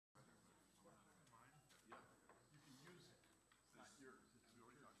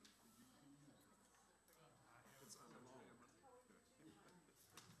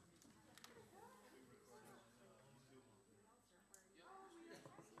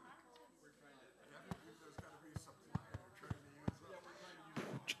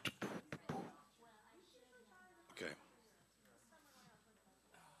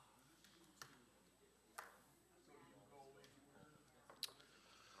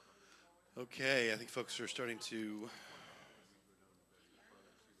Okay, I think folks are starting to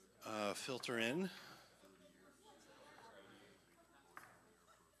filter in.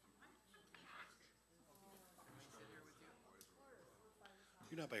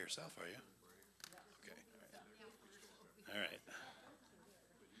 You're not by yourself, are you? Okay, all right.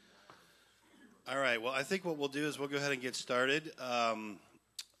 All right, well, I think what we'll do is we'll go ahead and get started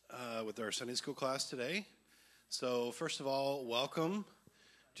with our Sunday school class today. So first of all, welcome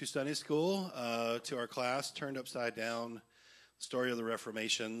to Sunday school, to our class, Turned Upside Down, Story of the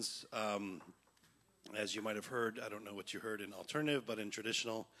Reformations. As you might have heard, I don't know what you heard in alternative, but in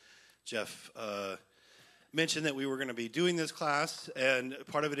traditional, Jeff mentioned that we were going to be doing this class, and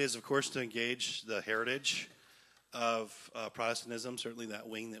part of it is, of course, to engage the heritage of Protestantism, certainly that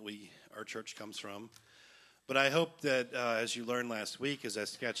wing that our church comes from. But I hope that, as you learned last week, as I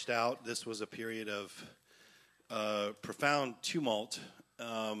sketched out, this was a period of profound tumult,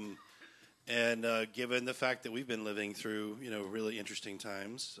 and given the fact that we've been living through, really interesting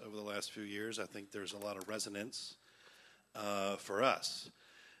times over the last few years, I think there's a lot of resonance for us.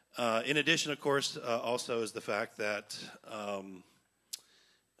 In addition, of course, also is the fact that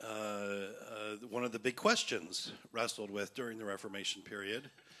one of the big questions wrestled with during the Reformation period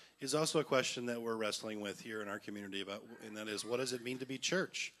is also a question that we're wrestling with here in our community about, and that is, what does it mean to be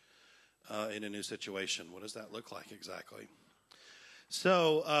church in a new situation? What does that look like exactly?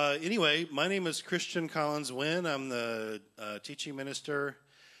 So anyway, my name is Christian Collins Wynn. I'm the teaching minister,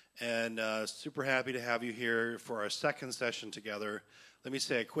 and super happy to have you here for our second session together. Let me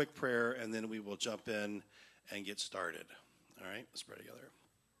say a quick prayer, and then we will jump in and get started. All right, let's pray together.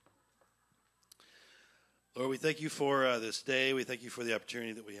 Lord, we thank you for this day. We thank you for the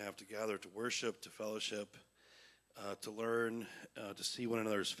opportunity that we have to gather, to worship, to fellowship, to learn, to see one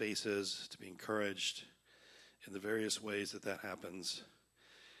another's faces, to be encouraged in the various ways that happens.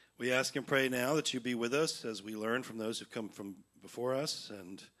 We ask and pray now that you be with us as we learn from those who've come from before us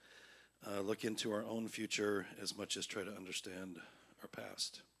and look into our own future as much as try to understand our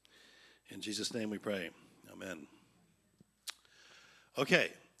past. In Jesus' name we pray. Amen. Okay,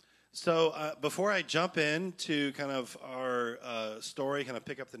 so before I jump into kind of our story, kind of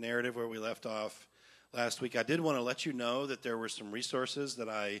pick up the narrative where we left off last week, I did want to let you know that there were some resources that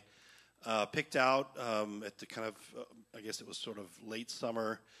I picked out at the kind of, I guess it was sort of late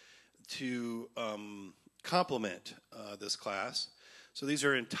summer to complement this class. So these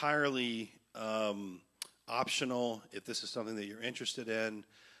are entirely optional. If this is something that you're interested in,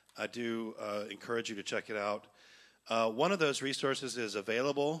 I do encourage you to check it out. One of those resources is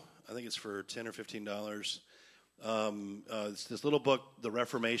available. I think it's for $10 or $15. It's this little book, The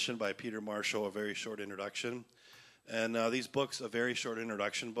Reformation by Peter Marshall, a very short introduction. And these books are very short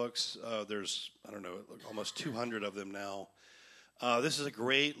introduction books. There's, almost 200 of them now. This is a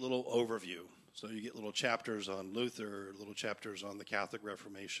great little overview. So you get little chapters on Luther, little chapters on the Catholic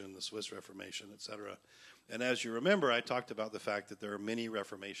Reformation, the Swiss Reformation, etc. And as you remember, I talked about the fact that there are many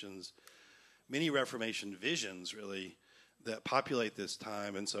Reformation visions, really, that populate this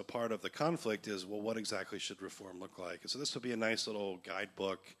time. And so part of the conflict is, well, what exactly should reform look like? And so this will be a nice little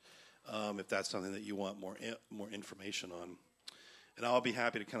guidebook if that's something that you want more information on. And I'll be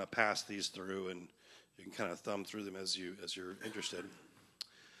happy to kind of pass these through, and you can kind of thumb through them as you're interested.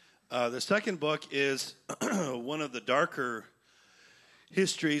 The second book is one of the darker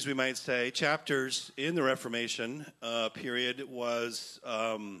histories, we might say, chapters in the Reformation period was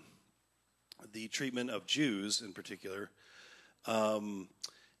the treatment of Jews in particular.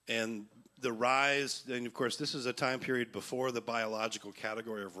 And the rise, and of course, this is a time period before the biological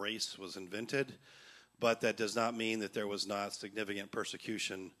category of race was invented, but that does not mean that there was not significant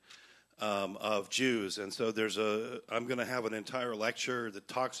persecution of Jews. And so I'm going to have an entire lecture that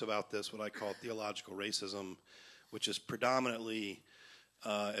talks about this, what I call theological racism, which is predominantly,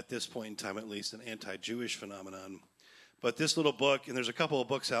 at this point in time at least, an anti-Jewish phenomenon. But this little book, and there's a couple of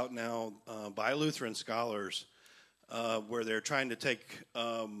books out now by Lutheran scholars, where they're trying to take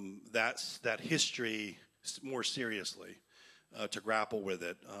that history more seriously, to grapple with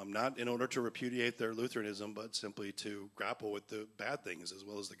it, not in order to repudiate their Lutheranism, but simply to grapple with the bad things as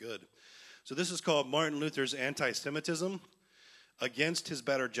well as the good. So this is called Martin Luther's Anti-Semitism Against His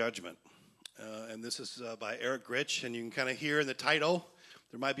Better Judgment. And this is by Eric Gritsch, and you can kind of hear in the title,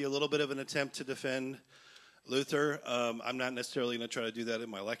 there might be a little bit of an attempt to defend Luther. I'm not necessarily going to try to do that in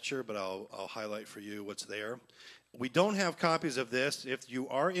my lecture, but I'll highlight for you what's there. We don't have copies of this. If you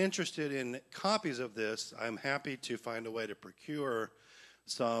are interested in copies of this, I'm happy to find a way to procure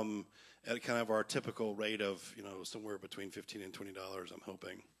some at kind of our typical rate of, somewhere between $15 and $20, I'm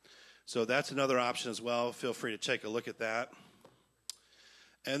hoping. So that's another option as well. Feel free to take a look at that.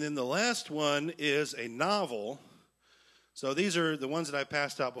 And then the last one is a novel. So these are the ones that I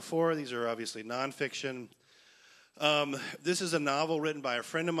passed out before. These are obviously nonfiction. This is a novel written by a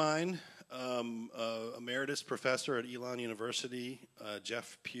friend of mine, emeritus professor at Elon University,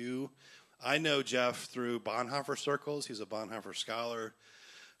 Jeff Pugh. I know Jeff through Bonhoeffer circles. He's a Bonhoeffer scholar.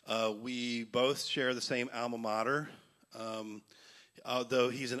 We both share the same alma mater. Although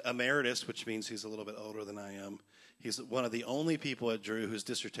he's an emeritus, which means he's a little bit older than I am. He's one of the only people at Drew whose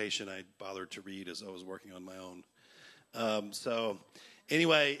dissertation I bothered to read as I was working on my own. So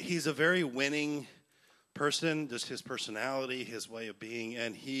anyway, he's a very winning person, just his personality, his way of being.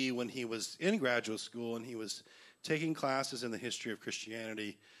 And when he was in graduate school and he was taking classes in the history of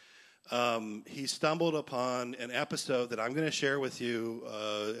Christianity, he stumbled upon an episode that I'm going to share with you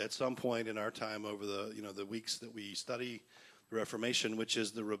at some point in our time over the weeks that we study the Reformation, which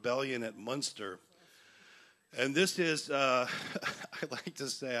is the rebellion at Munster. And this is, I like to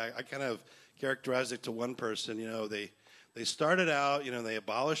say, I kind of characterized it to one person. They started out, they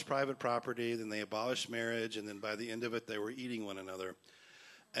abolished private property, then they abolished marriage, and then by the end of it, they were eating one another.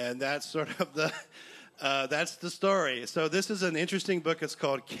 And that's sort of that's the story. So this is an interesting book. It's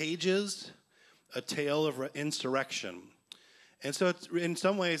called Cages, A Tale of Insurrection. And so in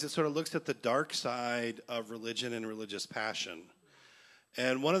some ways, it sort of looks at the dark side of religion and religious passion.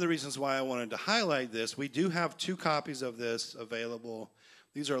 And one of the reasons why I wanted to highlight this, we do have 2 copies of this available.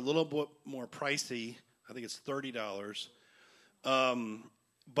 These are a little bit more pricey. I think it's $30.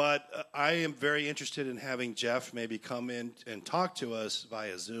 But I am very interested in having Jeff maybe come in and talk to us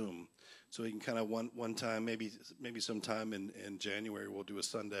via Zoom. So we can kind of one time, maybe sometime in January, we'll do a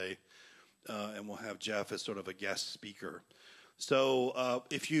Sunday, and we'll have Jeff as sort of a guest speaker. So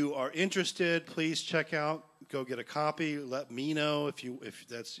if you are interested, please go get a copy. Let me know if you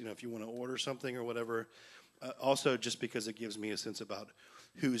want to order something or whatever. Also, just because it gives me a sense about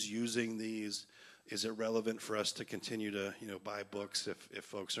who's using these. Is it relevant for us to continue to buy books if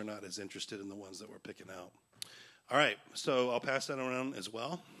folks are not as interested in the ones that we're picking out? All right, so I'll pass that around as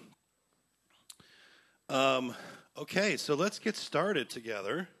well. Okay, so let's get started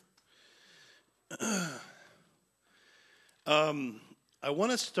together. I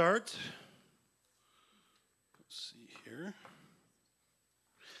want to start, let's see here,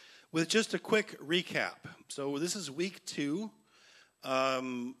 with just a quick recap. So this is week 2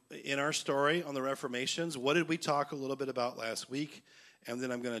 in our story on the Reformations. What did we talk a little bit about last week? And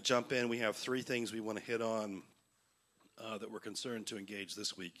then I'm going to jump in. We have 3 things we want to hit on that we're concerned to engage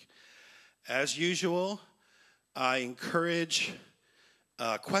this week. As usual, I encourage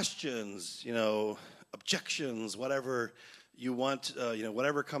questions, objections, whatever you want,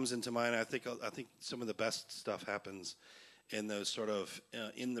 whatever comes into mind. I think some of the best stuff happens in those sort of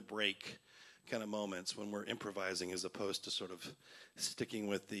in the break kind of moments when we're improvising as opposed to sort of sticking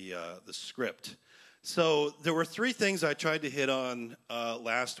with the script. So there were 3 things I tried to hit on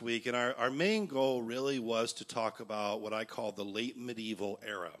last week, and our main goal really was to talk about what I call the late medieval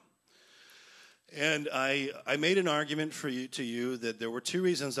era. And I made an argument to you that there were 2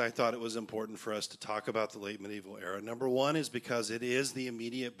 reasons I thought it was important for us to talk about the late medieval era. Number 1 is because it is the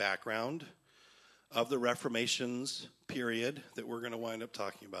immediate background of the Reformation's period that we're going to wind up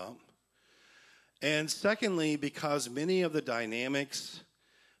talking about. And secondly, because many of the dynamics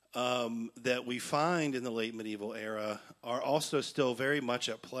that we find in the late medieval era are also still very much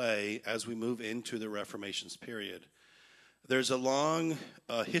at play as we move into the Reformation's period. There's a long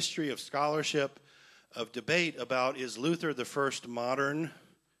history of scholarship, of debate about, is Luther the first modern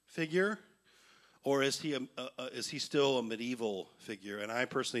figure, or is he still a medieval figure? And I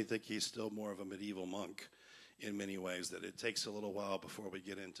personally think he's still more of a medieval monk in many ways, that it takes a little while before we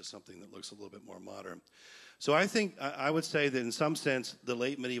get into something that looks a little bit more modern. So I think I would say that in some sense, the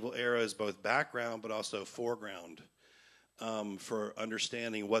late medieval era is both background but also foreground for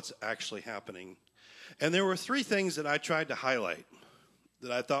understanding what's actually happening. And there were 3 things that I tried to highlight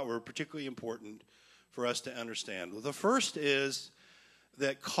that I thought were particularly important for us to understand. Well, the first is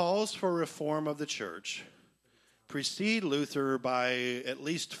that calls for reform of the church precede Luther by at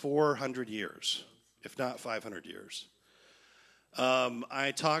least 400 years, if not 500 years.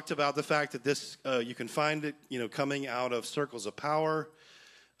 I talked about the fact that this you can find it, coming out of circles of power.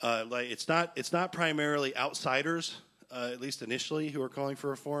 It's not primarily outsiders, at least initially, who are calling for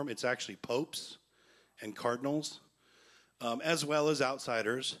reform. It's actually popes and cardinals, as well as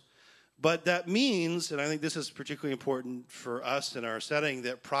outsiders. But that means, and I think this is particularly important for us in our setting,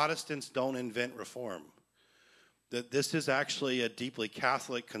 that Protestants don't invent reform. That this is actually a deeply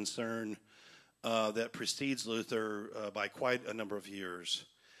Catholic concern that precedes Luther by quite a number of years.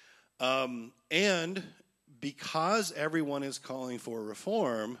 And because everyone is calling for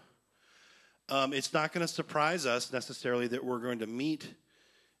reform, it's not going to surprise us necessarily that we're going to meet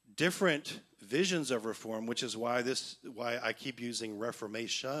different visions of reform, which is why I keep using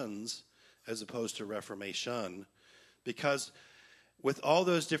reformations as opposed to reformation, because with all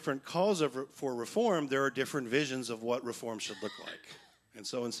those different calls for reform, there are different visions of what reform should look like. And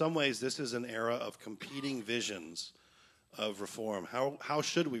so in some ways, this is an era of competing visions of reform. How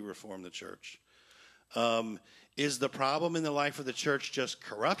should we reform the church? Is the problem in the life of the church just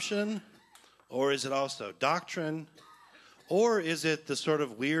corruption? Or is it also doctrine? Or is it the sort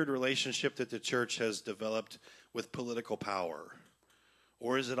of weird relationship that the church has developed with political power?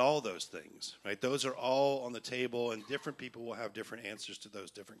 Or is it all those things, right? Those are all on the table, and different people will have different answers to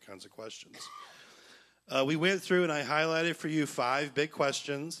those different kinds of questions. We went through, and I highlighted for you 5 big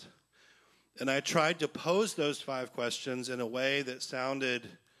questions, and I tried to pose those 5 questions in a way that sounded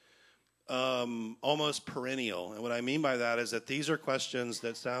almost perennial. And what I mean by that is that these are questions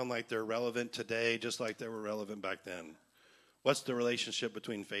that sound like they're relevant today, just like they were relevant back then. What's the relationship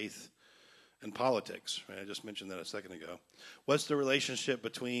between faith and politics? Right? I just mentioned that a second ago. What's the relationship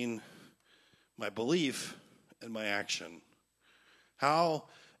between my belief and my action? How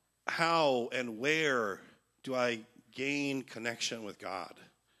and where do I gain connection with God?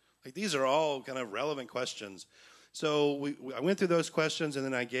 Like, these are all kind of relevant questions. So I went through those questions, and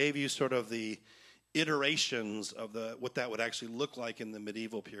then I gave you sort of the iterations of what that would actually look like in the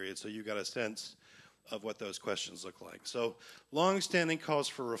medieval period, so you got a sense of what those questions look like. So long-standing calls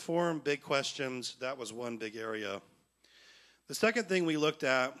for reform, big questions, that was one big area. The second thing we looked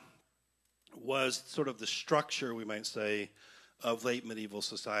at was sort of the structure, we might say, of late medieval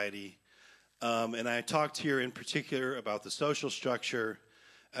society. And I talked here in particular about the social structure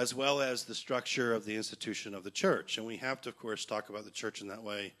as well as the structure of the institution of the church. And we have to, of course, talk about the church in that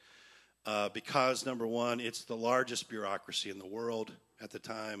way because, number one, it's the largest bureaucracy in the world at the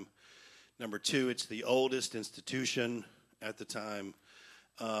time. Number two, it's the oldest institution at the time.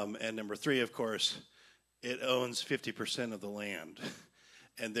 And number three, of course, it owns 50% of the land.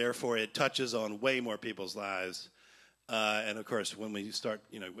 And therefore, it touches on way more people's lives. And of course, when we start,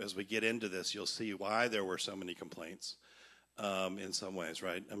 as we get into this, you'll see why there were so many complaints in some ways,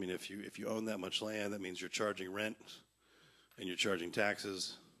 right? I mean, if you own that much land, that means you're charging rent, and you're charging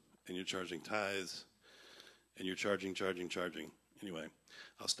taxes, and you're charging tithes, and you're charging. Anyway,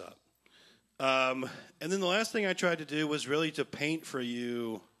 I'll stop. And then the last thing I tried to do was really to paint for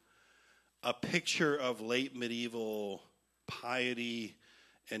you a picture of late medieval piety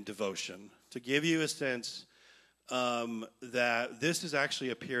and devotion, to give you a sense that this is actually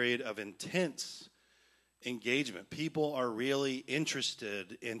a period of intense engagement. People are really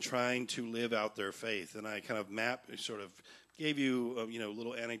interested in trying to live out their faith. And I kind of gave you,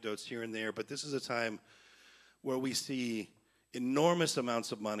 little anecdotes here and there, but this is a time where we see enormous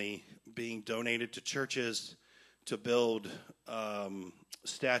amounts of money being donated to churches to build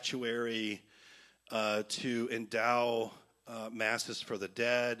statuary, to endow masses for the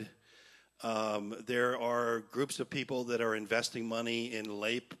dead. There are groups of people that are investing money in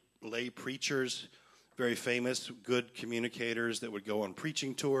lay preachers, very famous, good communicators that would go on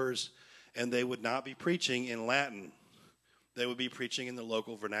preaching tours, and they would not be preaching in Latin. They would be preaching in the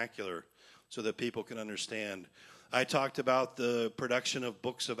local vernacular so that people can understand. I talked about the production of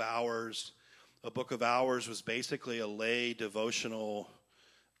books of hours. A book of hours was basically a lay devotional,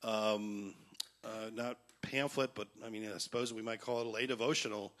 not pamphlet, but I suppose we might call it a lay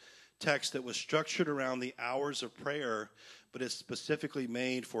devotional text that was structured around the hours of prayer, but it's specifically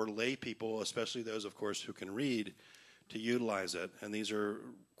made for lay people, especially those, of course, who can read, to utilize it. And these are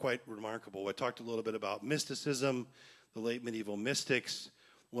quite remarkable. I talked a little bit about mysticism, the late medieval mystics.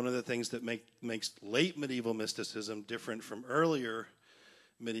 One of the things that makes late medieval mysticism different from earlier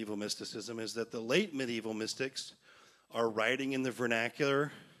medieval mysticism is that the late medieval mystics are writing in the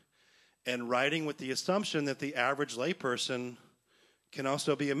vernacular and writing with the assumption that the average layperson can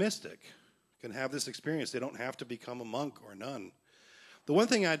also be a mystic, can have this experience. They don't have to become a monk or a nun. The one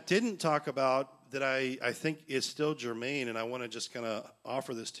thing I didn't talk about that I think is still germane, and I want to just kind of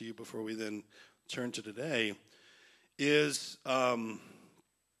offer this to you before we then turn to today, is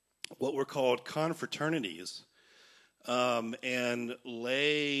what were called confraternities and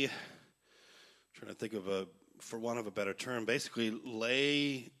lay, trying to think of for want of a better term, basically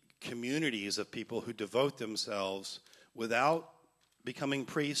lay communities of people who devote themselves without becoming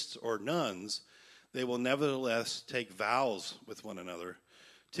priests or nuns. They will nevertheless take vows with one another,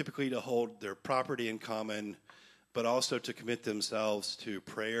 typically to hold their property in common, but also to commit themselves to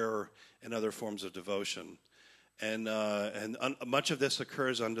prayer and other forms of devotion. Much of this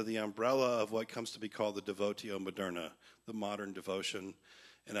occurs under the umbrella of what comes to be called the Devotio Moderna, the modern devotion.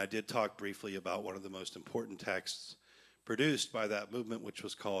 And I did talk briefly about one of the most important texts produced by that movement, which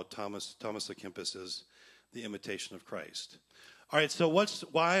was called Thomas à Kempis's The Imitation of Christ. All right, so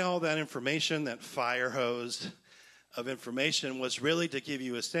why all that information, that fire hose of information, was really to give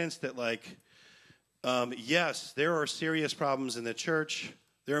you a sense that, yes, there are serious problems in the church.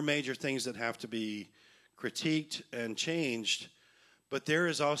 There are major things that have to be critiqued and changed, but there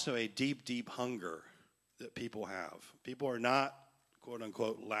is also a deep, deep hunger that people have. People are not, quote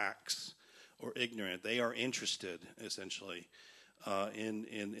unquote, lax or ignorant. They are interested, essentially,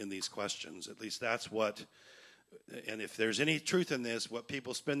 in these questions. At least that's what, and if there's any truth in this, what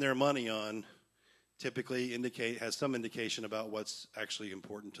people spend their money on typically has some indication about what's actually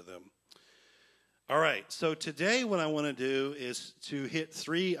important to them. All right, so today what I want to do is to hit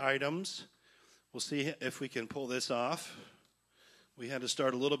 3 items. We'll see if we can pull this off. We had to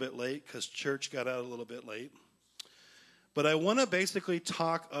start a little bit late because church got out a little bit late. But I want to basically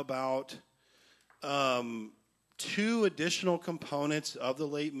talk about 2 additional components of the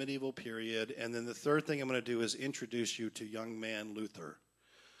late medieval period, and then the third thing I'm going to do is introduce you to young man Luther.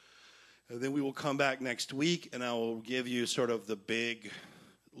 And then we will come back next week, and I will give you sort of the big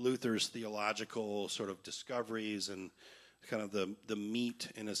Luther's theological sort of discoveries and kind of the meat,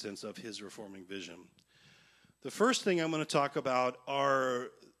 in a sense, of his reforming vision. The first thing I'm going to talk about are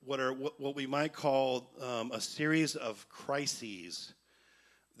what we might call a series of crises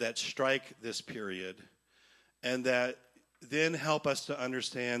that strike this period and that then help us to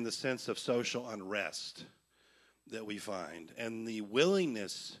understand the sense of social unrest that we find and the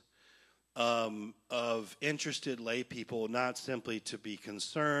willingness of interested lay people not simply to be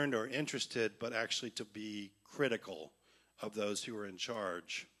concerned or interested, but actually to be critical of those who are in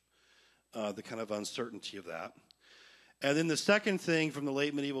charge, the kind of uncertainty of that. And then the second thing from the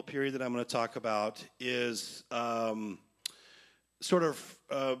late medieval period that I'm going to talk about is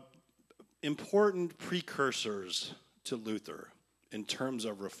important precursors to Luther in terms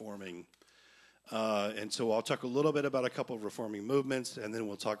of reforming. And so I'll talk a little bit about a couple of reforming movements, and then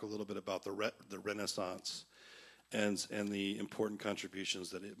we'll talk a little bit about the Renaissance and the important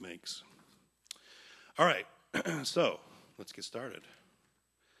contributions that it makes. All right, so let's get started.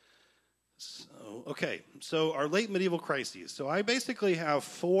 So our late medieval crises. So I basically have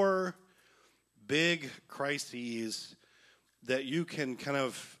 4 big crises that you can kind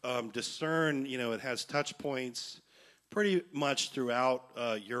of discern. It has touch points pretty much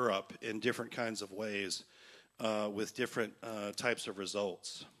throughout Europe in different kinds of ways with different types of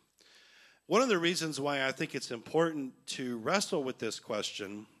results. One of the reasons why I think it's important to wrestle with this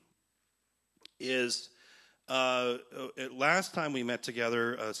question is last time we met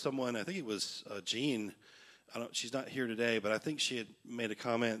together, someone, I think it was Jean, she's not here today, but I think she had made a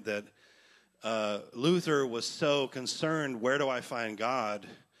comment that Luther was so concerned, where do I find God,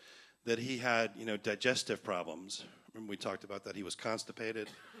 that he had, digestive problems. Remember we talked about that? He was constipated,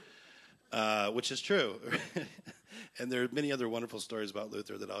 which is true. And there are many other wonderful stories about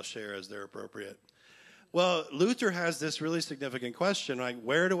Luther that I'll share as they're appropriate. Well, Luther has this really significant question, like,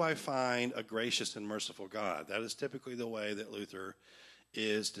 where do I find a gracious and merciful God? That is typically the way that Luther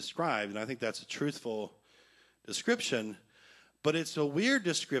is described, and I think that's a truthful description, but it's a weird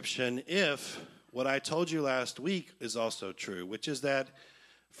description if what I told you last week is also true, which is that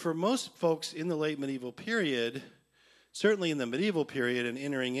for most folks in the late medieval period, certainly in the medieval period and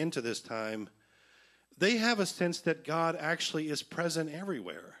entering into this time, they have a sense that God actually is present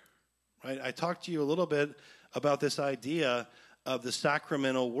everywhere. Right? I talked to you a little bit about this idea of the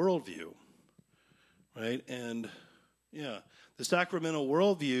sacramental worldview, right? And the sacramental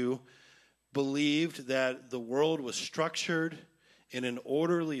worldview believed that the world was structured in an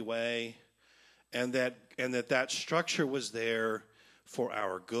orderly way, and that structure was there for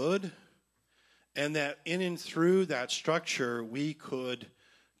our good, and that in and through that structure we could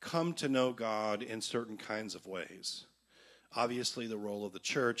come to know God in certain kinds of ways. Obviously, the role of the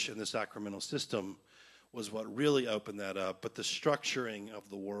church and the sacramental system was what really opened that up, but the structuring of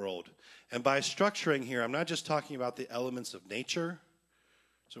the world. And by structuring here, I'm not just talking about the elements of nature.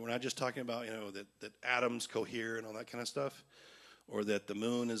 So we're not just talking about, that atoms cohere and all that kind of stuff, or that the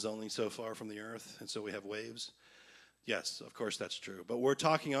moon is only so far from the earth, and so we have waves. Yes, of course that's true. But we're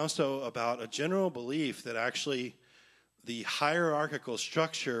talking also about a general belief that actually the hierarchical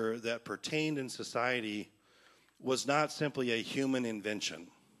structure that pertained in society was not simply a human invention,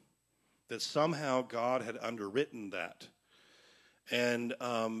 that somehow God had underwritten that, and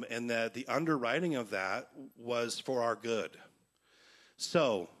that the underwriting of that was for our good.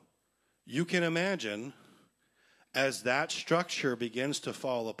 So you can imagine As that structure begins to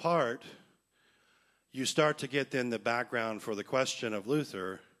fall apart, you start to get then the background for the question of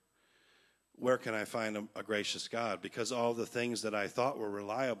Luther, where can I find a gracious God? Because all the things that I thought were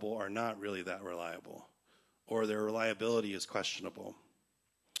reliable are not really that reliable, or their reliability is questionable.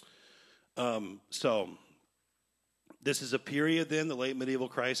 So this is a period then, the late medieval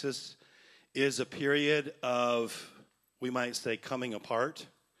crisis is a period of, we might say, coming apart.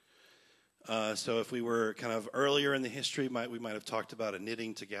 So if we were kind of earlier in the history, we might have talked about a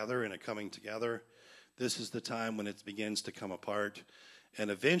knitting together and a coming together. This is the time when it begins to come apart, and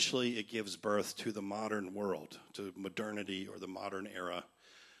eventually it gives birth to the modern world, to modernity or the modern era,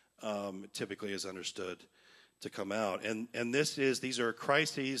 typically is understood to come out. And these are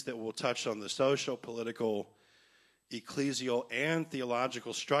crises that will touch on the social, political, ecclesial, and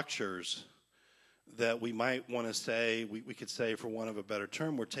theological structures that we might want to say, we could say, for want of a better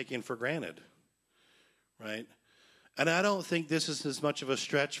term, we're taking for granted, right? And I don't think this is as much of a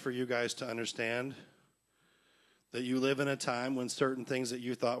stretch for you guys to understand that you live in a time when certain things that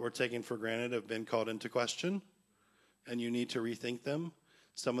you thought were taken for granted have been called into question, and you need to rethink them.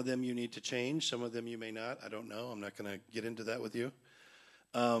 Some of them you need to change, some of them you may not. I don't know. I'm not going to get into that with you.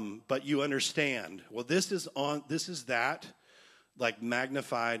 But you understand. Well, this is that, like,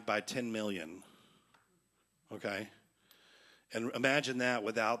 magnified by 10 million. Okay? And imagine that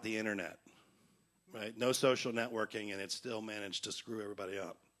without the internet, right? No social networking, and it still managed to screw everybody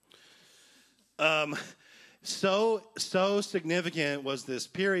up. So significant was this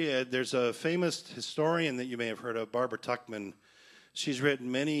period. There's a famous historian that you may have heard of, Barbara Tuchman. She's written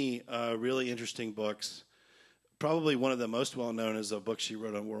many really interesting books. Probably one of the most well-known is a book she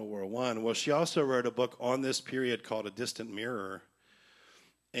wrote on World War I. Well, she also wrote a book on this period called A Distant Mirror.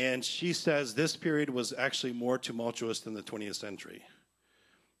 And she says this period was actually more tumultuous than the 20th century.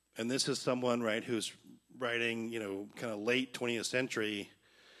 And this is someone, right, who's writing, kind of late 20th century,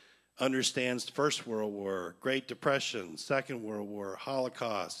 understands First World War, Great Depression, Second World War,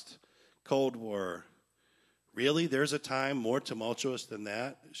 Holocaust, Cold War. Really? There's a time more tumultuous than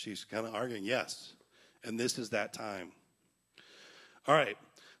that? She's kind of arguing, yes. And this is that time. All right.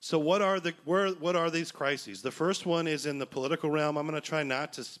 So what are these crises? The first one is in the political realm. I'm going to try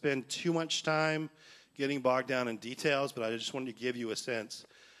not to spend too much time getting bogged down in details, but I just wanted to give you a sense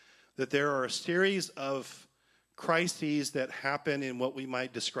that there are a series of crises that happen in what we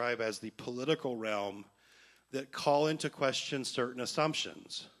might describe as the political realm that call into question certain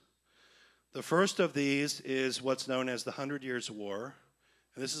assumptions. The first of these is what's known as the 100 Years' War.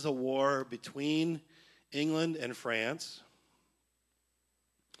 And this is a war between England and France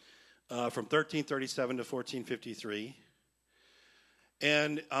from 1337 to 1453.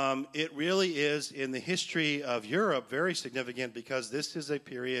 And it really is, in the history of Europe, very significant because this is a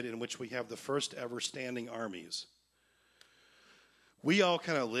period in which we have the first ever standing armies. We all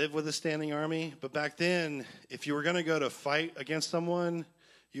kind of live with a standing army, but back then, if you were going to go to fight against someone,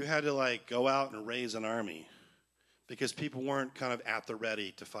 you had to go out and raise an army because people weren't kind of at the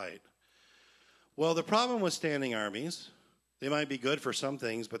ready to fight. Well, the problem with standing armies, they might be good for some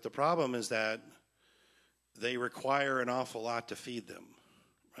things, but the problem is that they require an awful lot to feed them,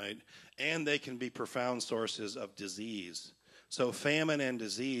 right? And they can be profound sources of disease. So famine and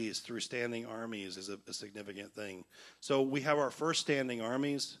disease through standing armies is a significant thing. So we have our first standing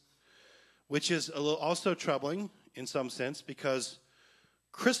armies, which is also troubling in some sense because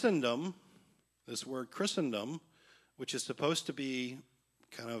Christendom, this word Christendom, which is supposed to be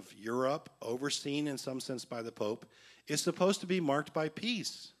kind of Europe, overseen in some sense by the Pope, is supposed to be marked by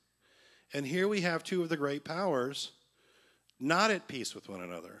peace. And here we have two of the great powers not at peace with one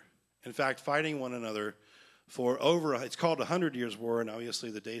another. In fact, fighting one another for it's called 100 Years' War, and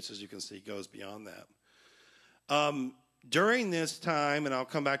obviously the dates, as you can see, goes beyond that. During this time, and I'll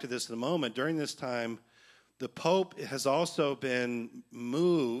come back to this in a moment, during this time, the Pope has also been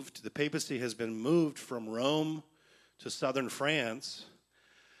moved, the papacy has been moved from Rome to southern France.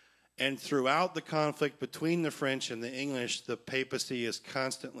 And throughout the conflict between the French and the English, the papacy is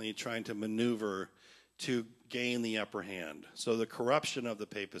constantly trying to maneuver to gain the upper hand. So the corruption of the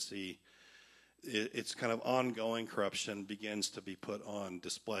papacy, its kind of ongoing corruption, begins to be put on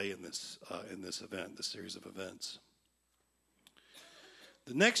display in this event, this series of events.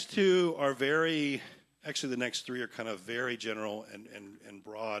 The next two are the next three are kind of very general and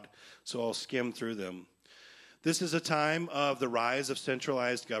broad, so I'll skim through them. This is a time of the rise of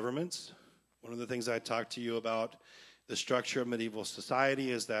centralized governments. One of the things I talked to you about the structure of medieval society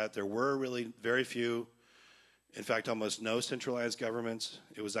is that there were really very few, in fact, almost no centralized governments.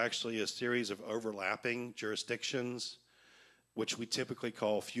 It was actually a series of overlapping jurisdictions, which we typically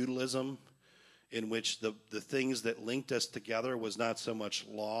call feudalism. in which the things that linked us together was not so much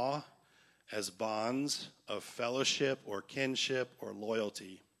law as bonds of fellowship or kinship or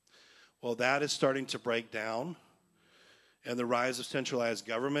loyalty. Well, that is starting to break down, and the rise of centralized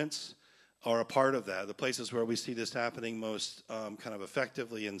governments are a part of that. The places where we see this happening most kind of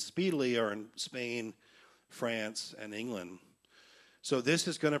effectively and speedily are in Spain, France, and England. So this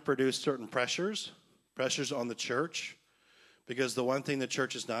is going to produce certain pressures on the church, because the one thing the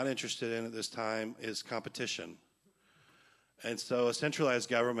church is not interested in at this time is competition. And so a centralized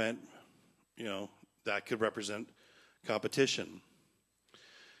government, that could represent competition.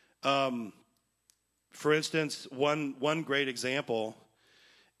 For instance, one great example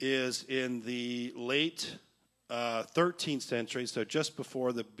is in the late 13th century, so just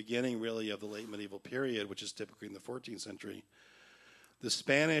before the beginning, really, of the late medieval period, which is typically in the 14th century, the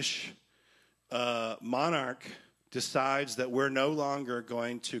Spanish monarch decides that we're no longer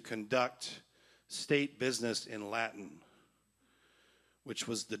going to conduct state business in Latin, which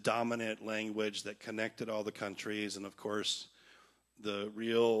was the dominant language that connected all the countries. And of course, the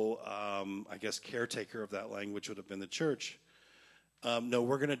real, caretaker of that language would have been the church. No,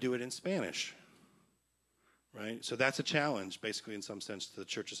 we're going to do it in Spanish, right? So that's a challenge, basically, in some sense, to the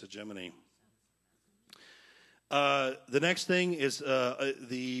church's hegemony. The next thing is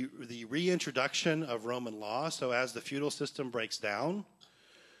the reintroduction of Roman law. So as the feudal system breaks down,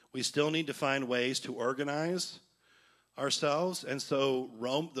 we still need to find ways to organize ourselves. And so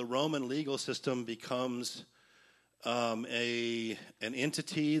the Roman legal system becomes an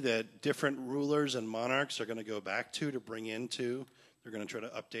entity that different rulers and monarchs are going to go back to bring into. They're going to try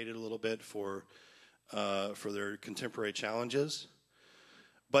to update it a little bit for their contemporary challenges.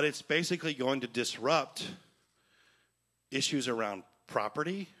 But it's basically going to disrupt issues around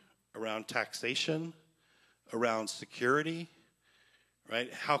property, around taxation, around security,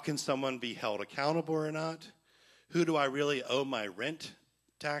 right? How can someone be held accountable or not? Who do I really owe my rent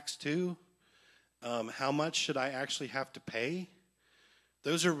tax to? How much should I actually have to pay?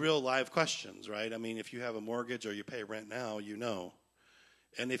 Those are real live questions, right? I mean, if you have a mortgage or you pay rent now, you know.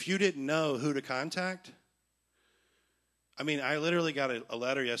 And if you didn't know who to contact, I mean, I literally got a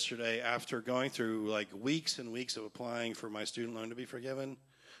letter yesterday after going through like weeks and weeks of applying for my student loan to be forgiven,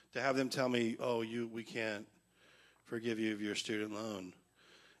 to have them tell me, we can't forgive you of your student loan.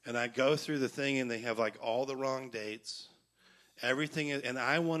 And I go through the thing and they have like all the wrong dates, everything, and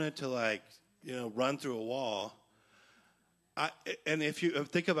I wanted to run through a wall. And if you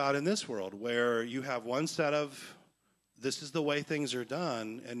think about in this world where you have one set of, this is the way things are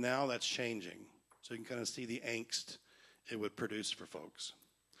done, and now that's changing. So you can kind of see the angst it would produce for folks.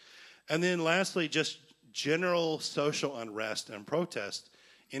 And then lastly, just general social unrest and protest,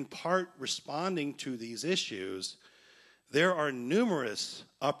 in part responding to these issues. There are numerous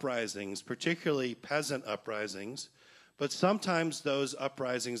uprisings, particularly peasant uprisings, but sometimes those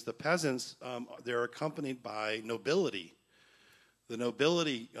uprisings, the peasants, they're accompanied by nobility. The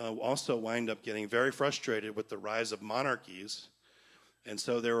nobility also wind up getting very frustrated with the rise of monarchies, and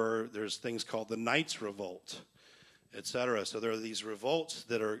so there's things called the Knights' Revolt, etc. So there are these revolts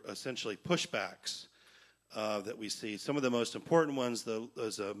that are essentially pushbacks that we see. Some of the most important ones,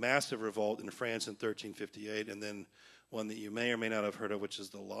 there's a massive revolt in France in 1358, and then one that you may or may not have heard of, which is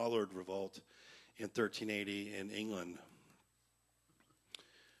the Lollard Revolt in 1380 in England.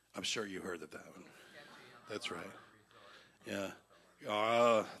 I'm sure you heard of that one. That's right. Yeah.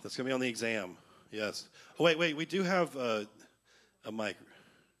 That's going to be on the exam. Yes. Oh, wait. We do have a mic. I was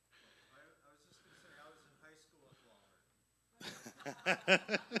just going to say, I was in high school at Lollard.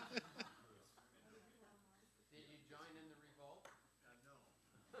 Did you join in the revolt?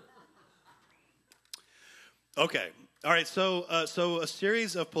 No. Okay. All right. So a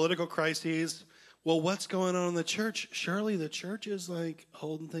series of political crises. Well, what's going on in the church? Surely the church is like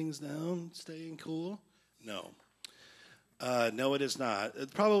holding things down, staying cool? No. No, it is not.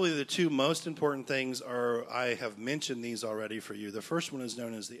 Probably the two most important things are, I have mentioned these already for you. The first one is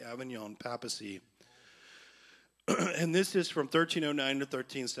known as the Avignon Papacy. And this is from 1309 to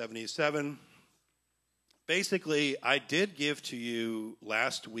 1377. Basically, I did give to you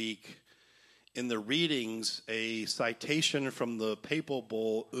last week in the readings a citation from the papal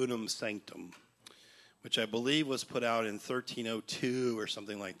bull Unum Sanctum, which I believe was put out in 1302 or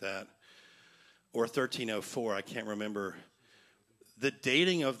something like that, or 1304, I can't remember. The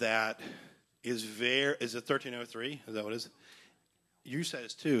dating of that is is it 1303? Is that what it is? You said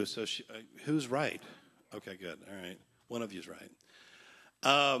it's two, so who's right? Okay, good. All right. One of you's right.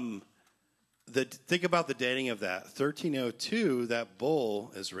 Think about the dating of that. 1302, that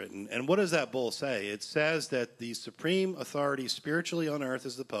bull is written. And what does that bull say? It says that the supreme authority spiritually on earth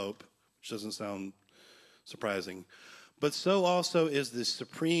is the Pope, which doesn't sound surprising. But so also is the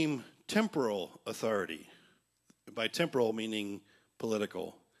supreme temporal authority. By temporal, meaning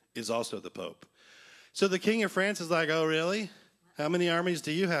political, is also the Pope. So the King of France is like, oh, really? How many armies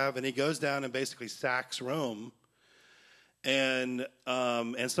do you have? And he goes down and basically sacks Rome. And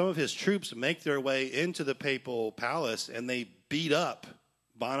some of his troops make their way into the papal palace, and they beat up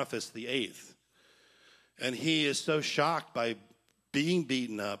Boniface VIII. And he is so shocked by being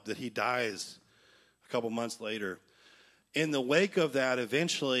beaten up that he dies a couple months later. In the wake of that,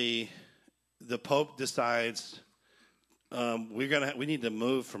 eventually, the Pope decides we need to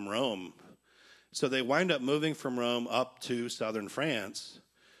move from Rome. So they wind up moving from Rome up to southern France.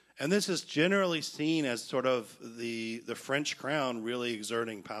 And this is generally seen as sort of the French crown really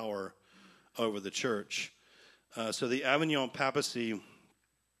exerting power over the church. So the Avignon papacy,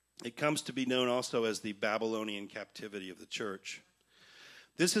 it comes to be known also as the Babylonian captivity of the church.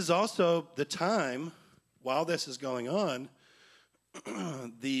 This is also the time, while this is going on,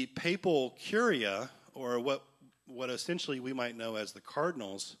 the papal curia, or what essentially we might know as the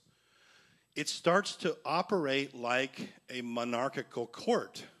cardinals, it starts to operate like a monarchical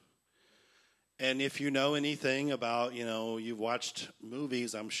court. And if you know anything about, you've watched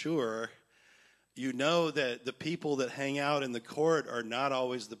movies, I'm sure, you know that the people that hang out in the court are not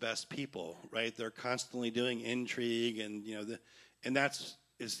always the best people, right? They're constantly doing intrigue, and and that's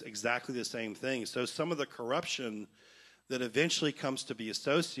is exactly the same thing. So some of the corruption that eventually comes to be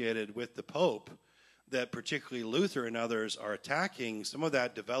associated with the Pope, that particularly Luther and others are attacking, some of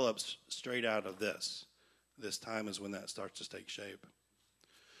that develops straight out of this. This time is when that starts to take shape.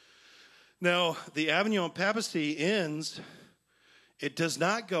 Now, the Avignon papacy ends, it does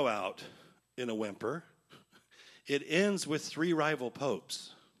not go out in a whimper. It ends with 3 rival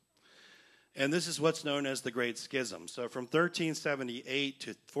popes. And this is what's known as the Great Schism. So from 1378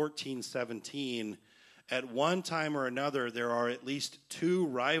 to 1417, at one time or another, there are at least 2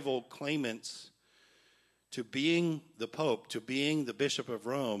 rival claimants to being the Pope, to being the Bishop of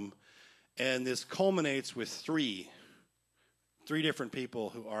Rome. And this culminates with 3 different people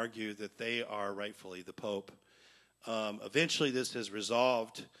who argue that they are rightfully the Pope. Eventually, this is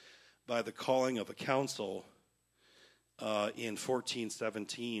resolved by the calling of a council in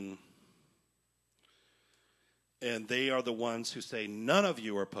 1417. And they are the ones who say, none of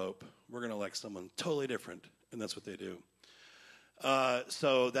you are Pope. We're going to elect someone totally different. And that's what they do.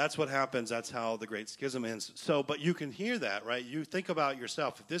 So that's what happens. That's how the Great Schism ends. So, but you can hear that, right? You think about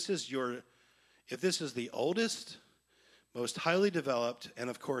yourself. If this is the oldest, most highly developed, and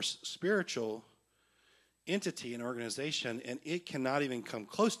of course spiritual entity and organization, and it cannot even come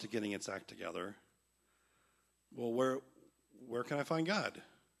close to getting its act together, well, where can I find God?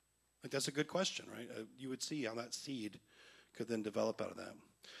 Like, that's a good question, right? You would see how that seed could then develop out of that.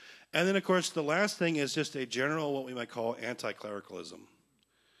 And then, of course, the last thing is just a general, what we might call anti-clericalism.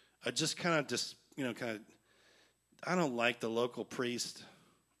 I just kind of, I don't like the local priest.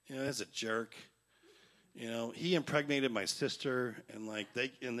 That's a jerk. He impregnated my sister, and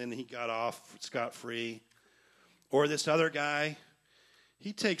then he got off scot-free. Or this other guy,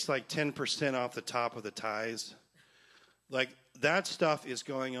 he takes 10% off the top of the tithes. That stuff is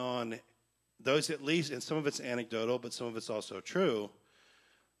going on. Those, at least, and some of it's anecdotal, but some of it's also true.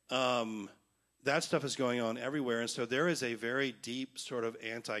 That stuff is going on everywhere. And so there is a very deep sort of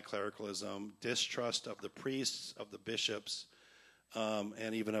anti-clericalism, distrust of the priests, of the bishops,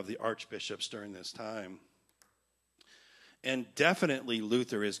 and even of the archbishops during this time. And definitely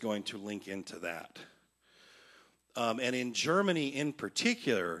Luther is going to link into that. And in Germany in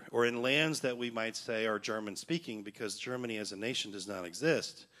particular, or in lands that we might say are German-speaking, because Germany as a nation does not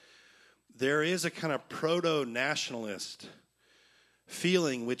exist, there is a kind of proto-nationalist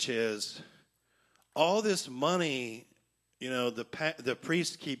feeling, which is all this money, the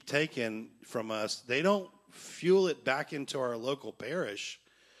priests keep taking from us, they don't fuel it back into our local parish.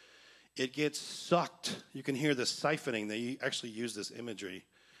 It gets sucked. You can hear the siphoning. They actually use this imagery.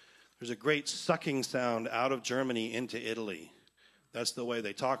 There's a great sucking sound out of Germany into Italy. That's the way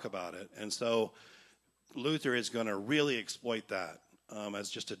they talk about it. And so Luther is going to really exploit that as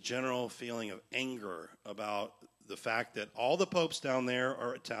just a general feeling of anger about the fact that all the popes down there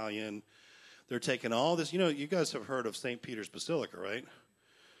are Italian. They're taking all this. You guys have heard of St. Peter's Basilica, right?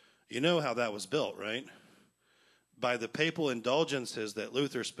 You know how that was built, right? By the papal indulgences that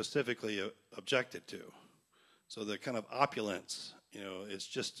Luther specifically objected to. So the kind of opulence, it's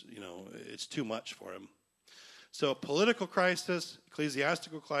just, it's too much for him. So political crisis,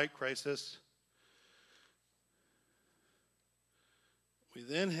 ecclesiastical crisis. We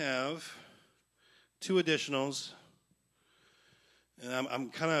then have 2 additionals. And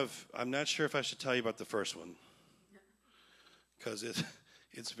I'm not sure if I should tell you about the first one, because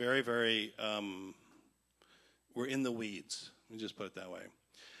it's very, very, we're in the weeds. Let me just put it that way.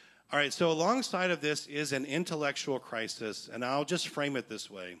 All right, so alongside of this is an intellectual crisis, and I'll just frame it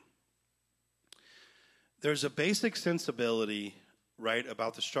this way. There's a basic sensibility, right,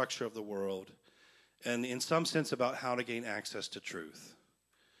 about the structure of the world, and in some sense about how to gain access to truth.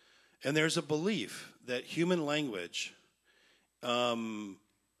 And there's a belief that human language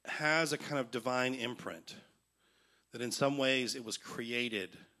has a kind of divine imprint, that in some ways it was created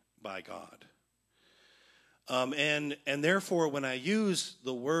by God. And therefore, when I use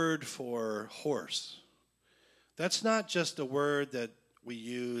the word for horse, that's not just a word that we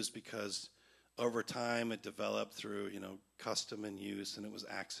use because over time it developed through, custom and use, and it was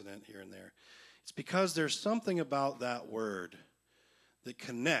accident here and there. It's because there's something about that word that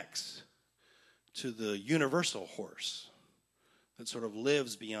connects to the universal horse that sort of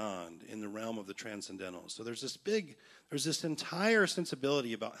lives beyond in the realm of the transcendental. So there's this entire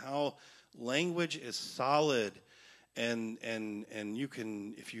sensibility about how language is solid, and you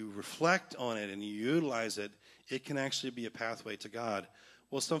can, if you reflect on it and you utilize it, it can actually be a pathway to God.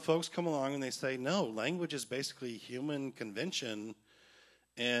 Well, some folks come along and they say, no, language is basically human convention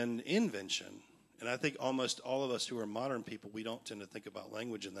and invention. And I think almost all of us who are modern people, we don't tend to think about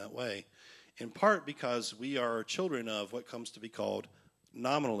language in that way, in part because we are children of what comes to be called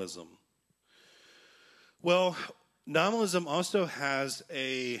nominalism. Well, nominalism also has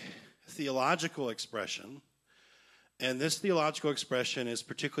a theological expression, and this theological expression is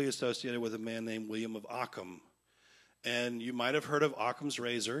particularly associated with a man named William of Ockham. And you might have heard of Occam's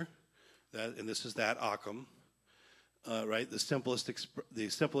razor, and this is that Occam. Right, the simplest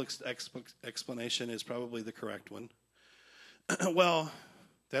explanation is probably the correct one. Well,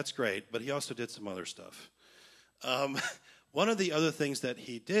 that's great, but he also did some other stuff. One of the other things that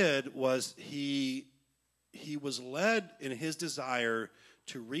he did was he was led in his desire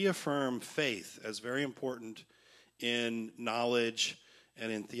to reaffirm faith as very important in knowledge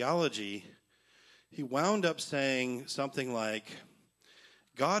and in theology. He wound up saying something like,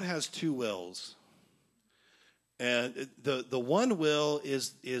 God has two wills. And the one will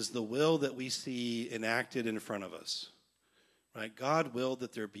is the will that we see enacted in front of us, right? God willed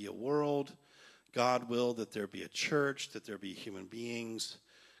that there be a world. God willed that there be a church, that there be human beings.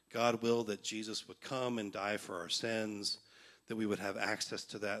 God willed that Jesus would come and die for our sins, that we would have access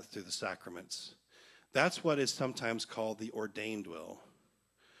to that through the sacraments. That's what is sometimes called the ordained will.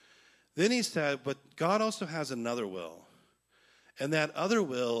 Then he said, but God also has another will. And that other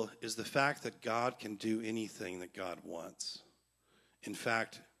will is the fact that God can do anything that God wants. In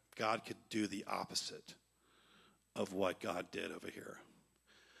fact, God could do the opposite of what God did over here.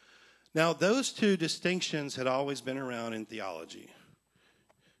 Now, those two distinctions had always been around in theology.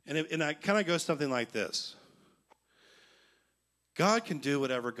 And it kind of goes something like this. God can do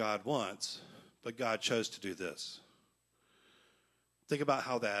whatever God wants, but God chose to do this. Think about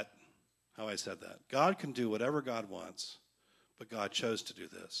how I said that. God can do whatever God wants, but God chose to do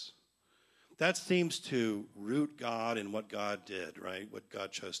this. That seems to root God in what God did, right? What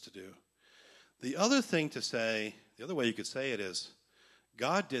God chose to do. The other thing to say, the other way you could say it is,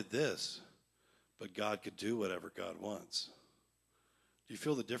 God did this, but God could do whatever God wants. Do you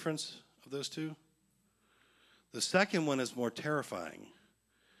feel the difference of those two? The second one is more terrifying,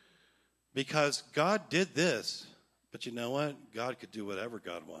 because God did this, but you know what? God could do whatever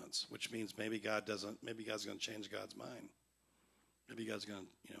God wants, which means maybe God's going to change God's mind. Maybe God's going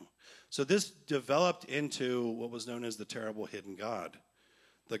to, So this developed into what was known as the terrible hidden God.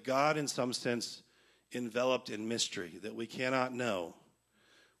 The God, in some sense, enveloped in mystery that we cannot know.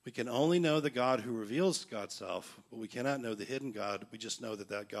 We can only know the God who reveals God's self, but we cannot know the hidden God. We just know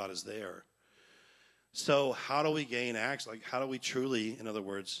that God is there. So how do we gain access? Like, how do we truly, in other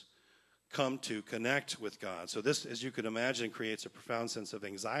words, come to connect with God? So this, as you can imagine, creates a profound sense of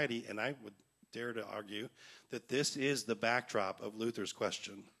anxiety, and I would dare to argue that this is the backdrop of Luther's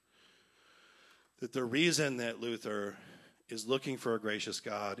question. That the reason that Luther is looking for a gracious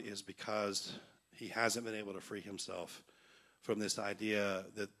God is because he hasn't been able to free himself from this idea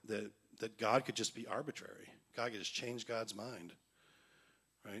that God could just be arbitrary. God could just change God's mind.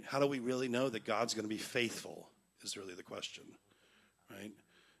 Right? How do we really know that God's going to be faithful is really the question. Right?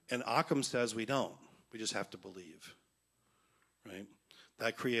 And Occam says we don't. We just have to believe. Right?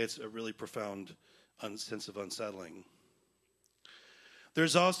 That creates a really profound sense of unsettling.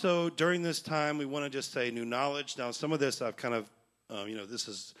 There's also, during this time, we want to just say new knowledge. Now, some of this I've kind of,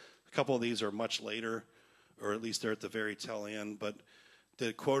 a couple of these are much later, or at least they're at the very tail end, but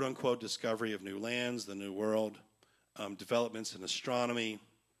the quote-unquote discovery of new lands, the New World, developments in astronomy.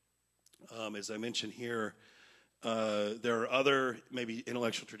 As I mentioned here, there are other maybe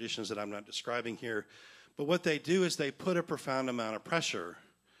intellectual traditions that I'm not describing here, but what they do is they put a profound amount of pressure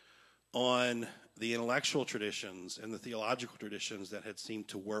on the intellectual traditions and the theological traditions that had seemed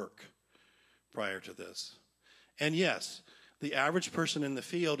to work prior to this. And yes, the average person in the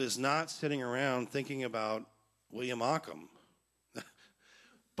field is not sitting around thinking about William Ockham.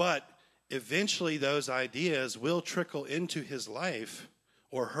 But eventually those ideas will trickle into his life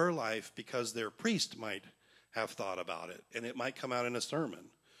or her life because their priest might have thought about it, and it might come out in a sermon.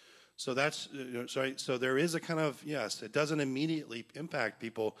 So that's, so there is a kind of, yes, it doesn't immediately impact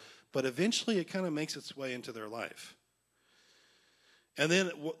people, but eventually it kind of makes its way into their life. And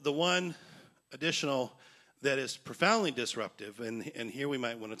then the one additional that is profoundly disruptive, and here we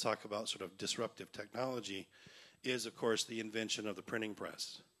might want to talk about sort of disruptive technology, is, of course, the invention of the printing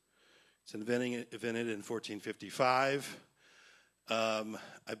press. It's invented in 1455.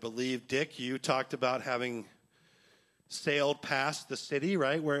 I believe, Dick, you talked about having sailed past the city,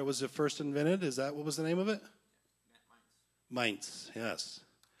 right, where it was first invented. Is that, what was the name of it? Mainz, yes.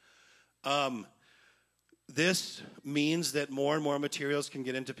 This means that more and more materials can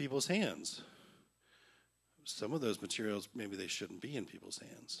get into people's hands. Some of those materials, maybe they shouldn't be in people's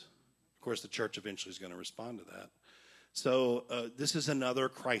hands. Of course, the church eventually is going to respond to that. So this is another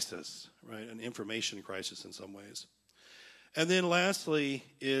crisis, right, an information crisis in some ways. And then lastly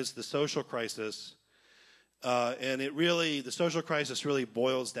is the social crisis. And the social crisis really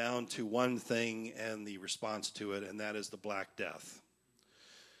boils down to one thing and the response to it, and that is the Black Death.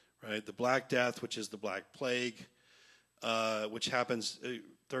 Right? The Black Death, which is the Black Plague, which happens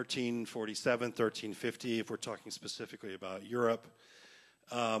 1347, 1350, if we're talking specifically about Europe.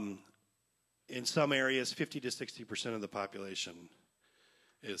 In some areas, 50 to 60% of the population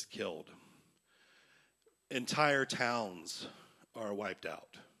is killed. Entire towns are wiped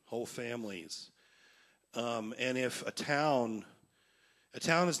out, whole families. And if a town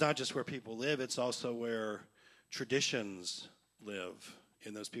is not just where people live, it's also where traditions live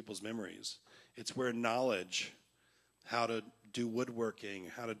in those people's memories. It's where knowledge, how to do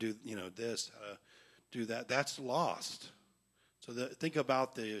woodworking, how to do this, how to do that, that's lost. So think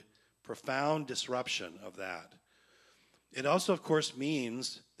about the profound disruption of that. It also, of course,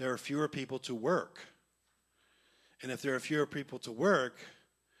 means there are fewer people to work. And if there are fewer people to work,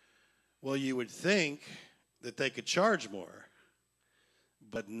 well, you would think that they could charge more.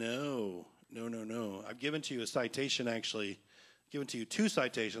 But no. I've given to you a citation, actually. I've given to you two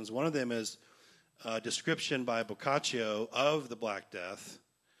citations. One of them is a description by Boccaccio of the Black Death.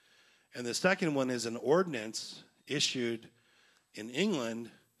 And the second one is an ordinance issued in England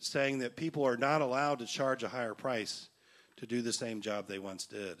saying that people are not allowed to charge a higher price to do the same job they once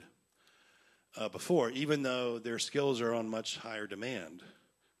did before, even though their skills are on much higher demand.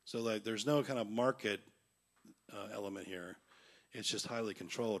 So there's no kind of market element here. It's just highly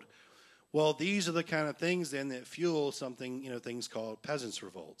controlled. Well, these are the kind of things then that fuel something, things called peasants'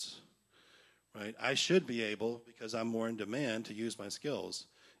 revolts, right? I should be able, because I'm more in demand, to use my skills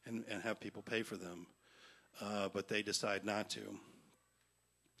and have people pay for them, but they decide not to.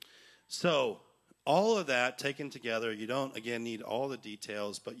 So all of that taken together, you don't, again, need all the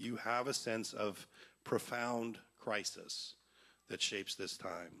details, but you have a sense of profound crisis that shapes this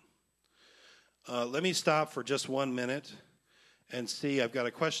time. Let me stop for just 1 minute and see. I've got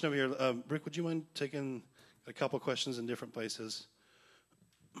a question over here. Rick, would you mind taking a couple questions in different places?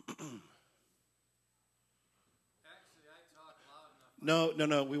 Actually, I talk loud enough.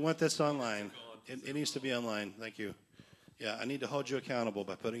 No. We want this online. It needs to be online. Thank you. Yeah, I need to hold you accountable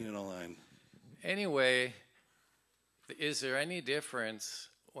by putting it online. Anyway, is there any difference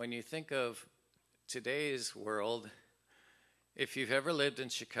when you think of today's world? If you've ever lived in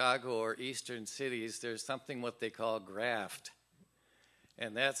Chicago or eastern cities, there's something what they call graft.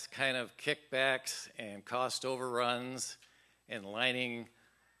 And that's kind of kickbacks and cost overruns and lining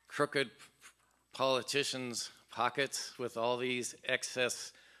crooked politicians' pockets with all these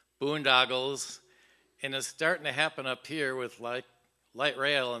excess boondoggles. And it's starting to happen up here with light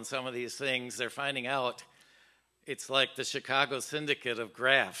rail and some of these things. They're finding out it's like the Chicago syndicate of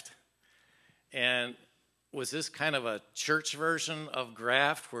graft. And was this kind of a church version of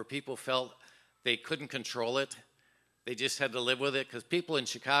graft where people felt they couldn't control it? They just had to live with it? Because people in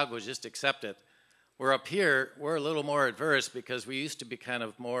Chicago just accept it. We're up here, we're a little more adverse because we used to be kind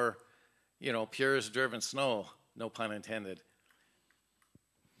of more, pure as driven snow, no pun intended.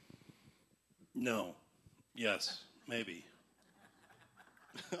 No. Yes, maybe.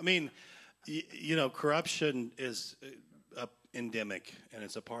 I mean, corruption is endemic, and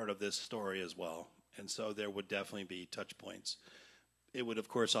it's a part of this story as well. And so there would definitely be touch points. It would, of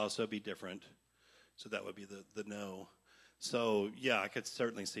course, also be different. So that would be the no. So, yeah, I could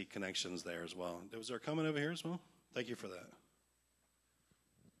certainly see connections there as well. Was there a comment over here as well? Thank you for that.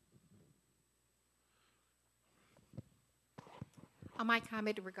 My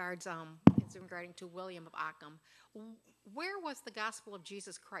comment regards is regarding to William of Ockham. Where was the gospel of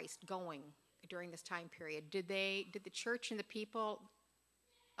Jesus Christ going during this time period? Did the church and the people,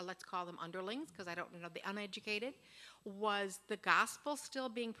 let's call them underlings, because I don't know, the uneducated, was the gospel still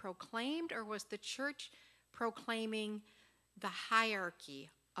being proclaimed, or was the church proclaiming the hierarchy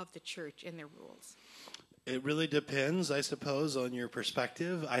of the church and their rules? It really depends, I suppose, on your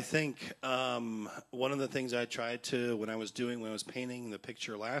perspective. I think one of the things I tried to, when I was painting the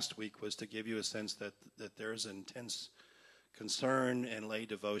picture last week, was to give you a sense that there's intense concern and lay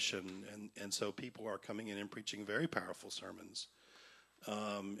devotion, and so people are coming in and preaching very powerful sermons.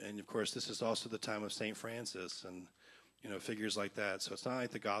 And of course, this is also the time of St. Francis and figures like that. So it's not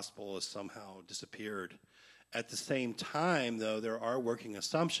like the gospel has somehow disappeared. At the same time, though, there are working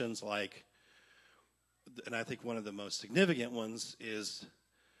assumptions like, and I think one of the most significant ones is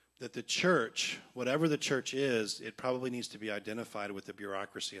that the church, whatever the church is, it probably needs to be identified with the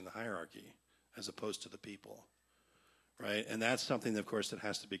bureaucracy and the hierarchy as opposed to the people, right? And that's something, of course, that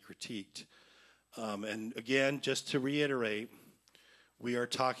has to be critiqued. And again, just to reiterate, we are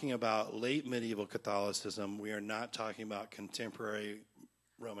talking about late medieval Catholicism. We are not talking about contemporary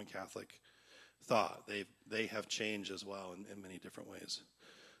Roman Catholic thought. They have changed as well in many different ways.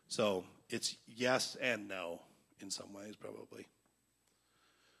 So it's yes and no in some ways, probably.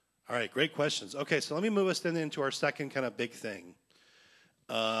 All right, great questions. Okay, so let me move us then into our second kind of big thing,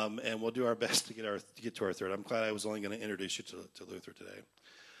 and we'll do our best to get to our third. I'm glad I was only going to introduce you to Luther today.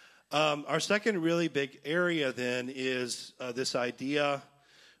 Our second really big area then is this idea,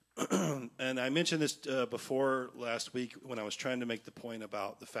 and I mentioned this before last week when I was trying to make the point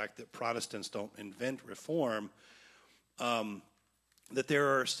about the fact that Protestants don't invent reform. That there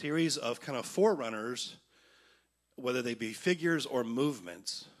are a series of kind of forerunners, whether they be figures or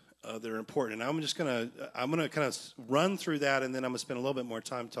movements, that are important. And I'm going to kind of run through that, and then I'm going to spend a little bit more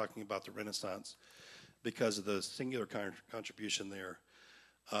time talking about the Renaissance because of the singular contribution there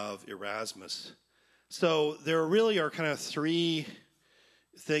of Erasmus. So there really are kind of three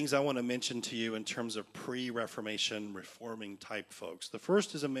things I want to mention to you in terms of pre-Reformation reforming type folks. The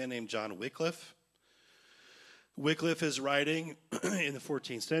first is a man named John Wycliffe. Wycliffe is writing in the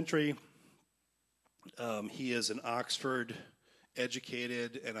 14th century. He is an Oxford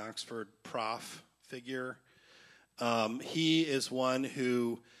educated and Oxford prof figure. He is one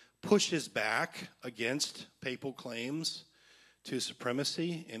who pushes back against papal claims to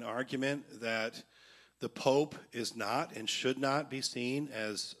supremacy in argument that the Pope is not and should not be seen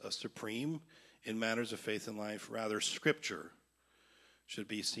as a supreme in matters of faith and life. Rather, Scripture should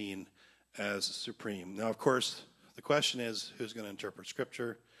be seen as supreme. Now, of course, the question is who's going to interpret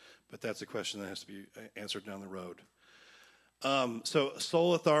Scripture, but that's a question that has to be answered down the road. So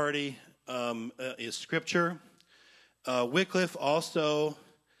sole authority is Scripture. Wycliffe also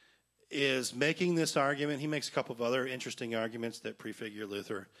is making this argument. He makes a couple of other interesting arguments that prefigure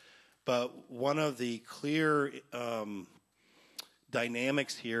Luther, but one of the clear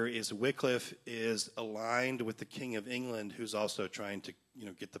dynamics here is Wycliffe is aligned with the King of England, who's also trying to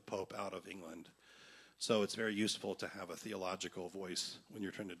get the Pope out of England. So it's very useful to have a theological voice when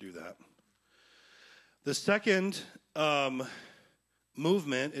you're trying to do that. The second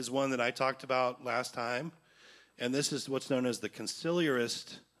movement is one that I talked about last time, and this is what's known as the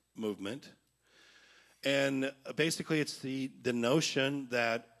conciliarist movement. And basically it's the notion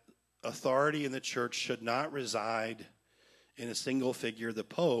that authority in the church should not reside in a single figure, the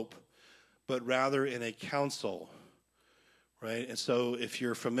Pope, but rather in a council. Right? And so if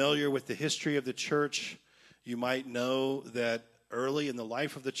you're familiar with the history of the church, you might know that early in the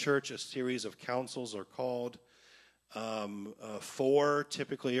life of the church, a series of councils are called. 4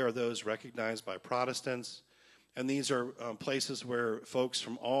 typically are those recognized by Protestants. And these are places where folks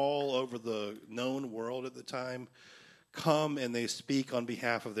from all over the known world at the time come and they speak on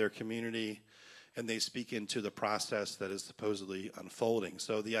behalf of their community, and they speak into the process that is supposedly unfolding.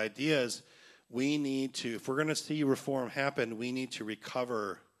 So the idea is, we need to, if we're going to see reform happen, we need to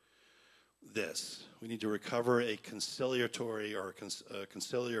recover this. We need to recover a conciliatory or a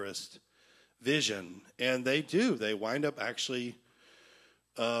conciliarist vision. And they do. They wind up actually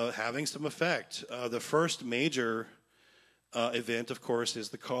having some effect. The first major event, of course, is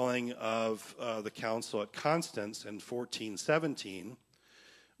the calling of the council at Constance in 1417,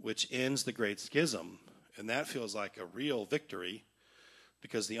 which ends the Great Schism. And that feels like a real victory.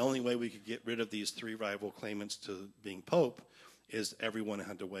 because the only way we could get rid of these three rival claimants to being pope is everyone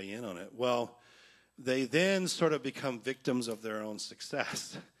had to weigh in on it. Well, they then sort of become victims of their own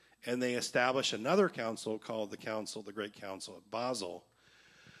success, and they establish another council called the Great Council at Basel.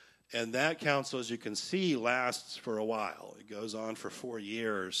 And that council, as you can see, lasts for a while. It goes on for 4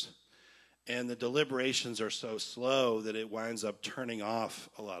 years. And the deliberations are so slow that it winds up turning off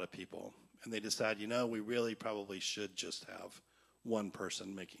a lot of people. And they decide, we really probably should just have one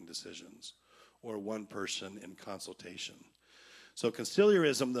person making decisions or one person in consultation. So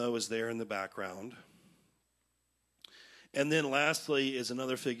conciliarism, though, is there in the background. And then lastly is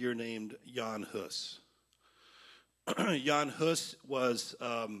another figure named Jan Hus. Jan Hus was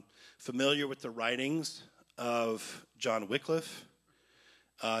familiar with the writings of John Wycliffe.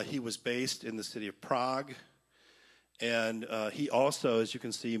 He was based in the city of Prague, and he also, as you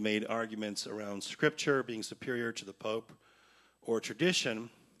can see, made arguments around Scripture being superior to the Pope or tradition.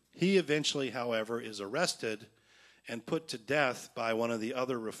 He eventually, however, is arrested and put to death by one of the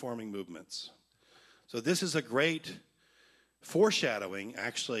other reforming movements. So this is a great foreshadowing,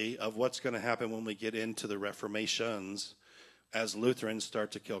 actually, of what's going to happen when we get into the Reformations, as Lutherans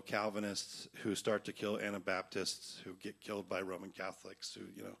start to kill Calvinists, who start to kill Anabaptists, who get killed by Roman Catholics,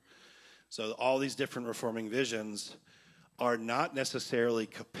 So all these different reforming visions are not necessarily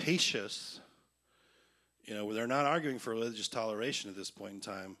capacious. They're not arguing for religious toleration at this point in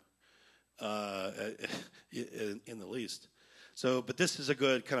time, in the least. But this is a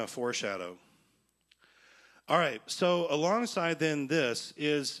good kind of foreshadow. All right, so alongside then this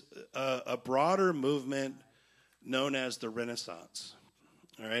is a broader movement known as the Renaissance.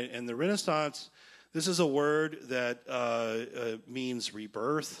 All right, and the Renaissance, this is a word that means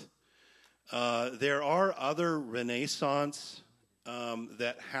rebirth. There are other Renaissance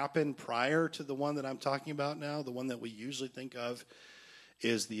that happened prior to the one that I'm talking about now. The one that we usually think of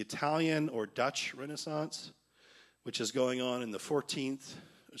is the Italian or Dutch Renaissance, which is going on in the 15th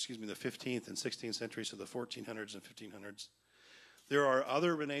and 16th centuries, so the 1400s and 1500s. There are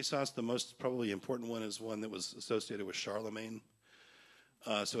other Renaissance. The most probably important one is one that was associated with Charlemagne.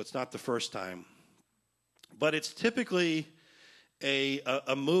 So it's not the first time. But it's typically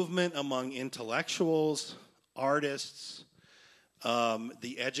a movement among intellectuals, artists,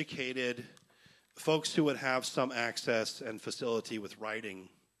 the educated, folks who would have some access and facility with writing.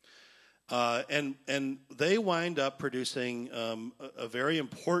 And they wind up producing a very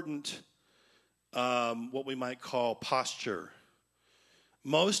important, what we might call posture.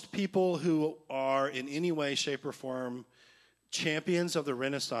 Most people who are in any way, shape, or form champions of the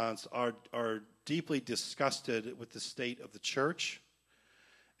Renaissance are deeply disgusted with the state of the church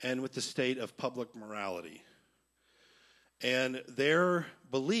and with the state of public morality. And their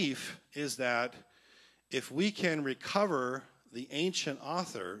belief is that if we can recover the ancient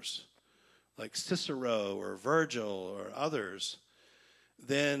authors, like Cicero or Virgil or others,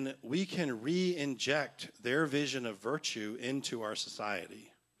 then we can re-inject their vision of virtue into our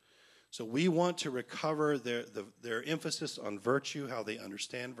society. So we want to recover their emphasis on virtue, how they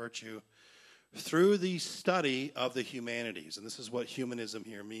understand virtue, through the study of the humanities. And this is what humanism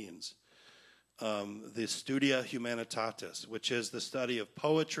here means. The Studia Humanitatis, which is the study of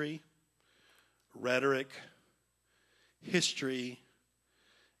poetry, rhetoric, history,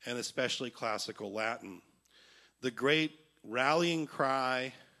 and especially classical Latin. The great rallying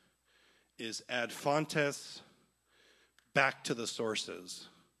cry is ad fontes, back to the sources.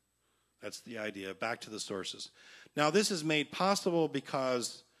 That's the idea, back to the sources. Now, this is made possible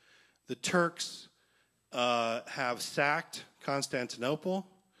because the Turks have sacked Constantinople,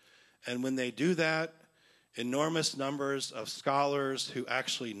 and when they do that, enormous numbers of scholars who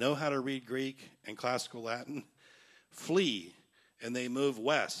actually know how to read Greek and classical Latin flee, and they move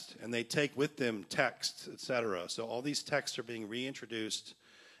west, and they take with them texts, etc. So all these texts are being reintroduced,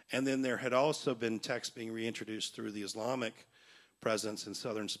 and then there had also been texts being reintroduced through the Islamic presence in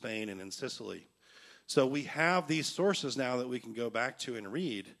southern Spain and in Sicily. So we have these sources now that we can go back to and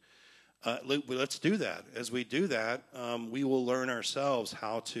read. Let's do that. As we do that, we will learn ourselves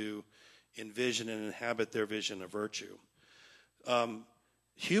how to envision and inhabit their vision of virtue.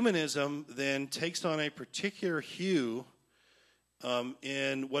 Humanism then takes on a particular hue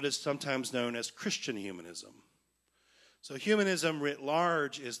in what is sometimes known as Christian humanism. So humanism writ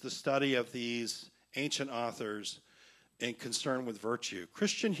large is the study of these ancient authors and concern with virtue.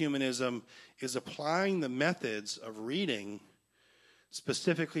 Christian humanism is applying the methods of reading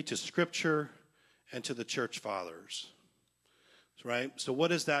specifically to Scripture and to the church fathers. Right? So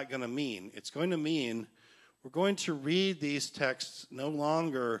what is that going to mean? It's going to mean we're going to read these texts no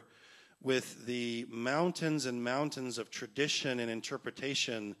longer with the mountains and mountains of tradition and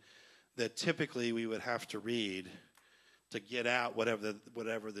interpretation that typically we would have to read to get out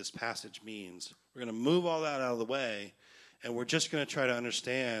whatever this passage means. We're going to move all that out of the way, and we're just going to try to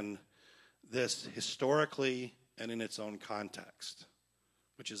understand this historically and in its own context,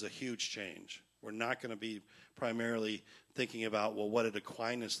 which is a huge change. We're not going to be primarily thinking about, well, what did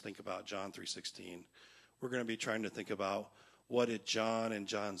Aquinas think about John 3:16? We're going to be trying to think about, what did John and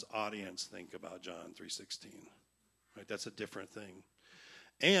John's audience think about John 3:16? Right? That's a different thing.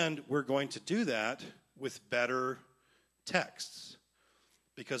 And we're going to do that with better texts,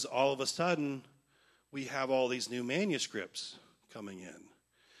 because all of a sudden we have all these new manuscripts coming in.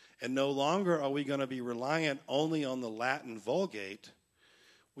 And no longer are we going to be reliant only on the Latin Vulgate.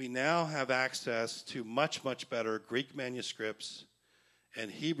 We now have access to much, much better Greek manuscripts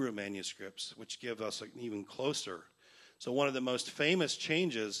and Hebrew manuscripts, which give us an even closer. So one of the most famous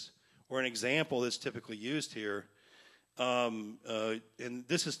changes, or an example that's typically used here, and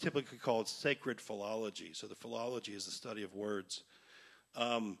this is typically called sacred philology. So the philology is the study of words.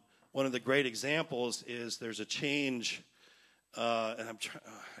 One of the great examples is there's a change, and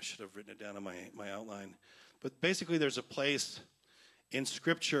I should have written it down in my outline. But basically there's a place in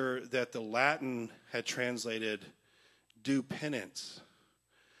Scripture that the Latin had translated do penance.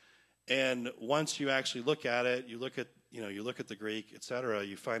 And once you actually look at it, you look at the Greek, etc.,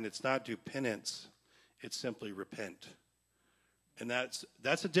 you find it's not do penance, it's simply repent. And that's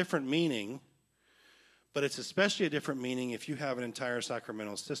a different meaning, but it's especially a different meaning if you have an entire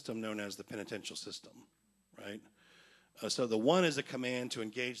sacramental system known as the penitential system, right? So the one is a command to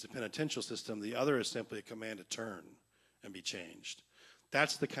engage the penitential system, the other is simply a command to turn and be changed.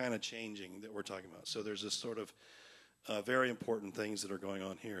 That's the kind of changing that we're talking about. So there's this sort of very important things that are going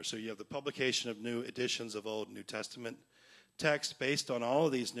on here. So you have the publication of new editions of Old and New Testament texts based on all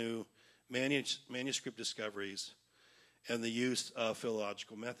of these new manuscript discoveries and the use of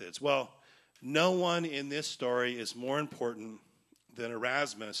philological methods. Well, no one in this story is more important than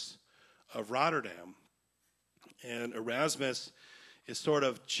Erasmus of Rotterdam. And Erasmus is sort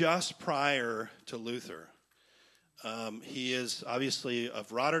of just prior to Luther. He is obviously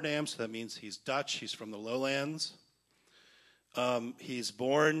of Rotterdam, so that means he's Dutch. He's from the lowlands. He's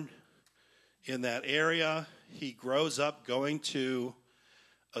born in that area. He grows up going to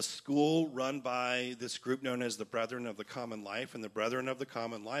a school run by this group known as the Brethren of the Common Life. And the Brethren of the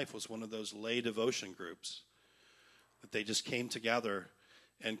Common Life was one of those lay devotion groups that they just came together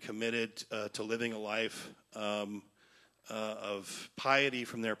and committed to living a life of piety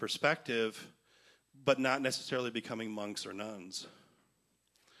from their perspective, but not necessarily becoming monks or nuns.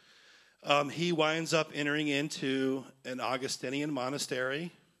 He winds up entering into an Augustinian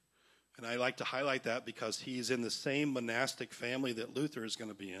monastery, and I like to highlight that because he's in the same monastic family that Luther is going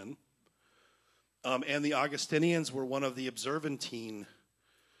to be in. And the Augustinians were one of the Observantine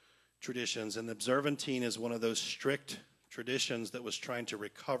traditions, and the Observantine is one of those strict traditions that was trying to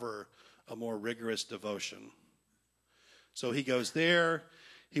recover a more rigorous devotion. So he goes there.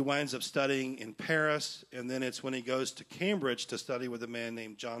 He winds up studying in Paris, and then it's when he goes to Cambridge to study with a man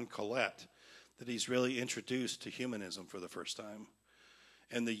named John Colet that he's really introduced to humanism for the first time,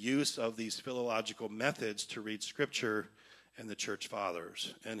 and the use of these philological methods to read Scripture and the Church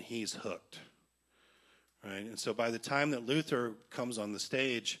Fathers, and he's hooked. Right? And so by the time that Luther comes on the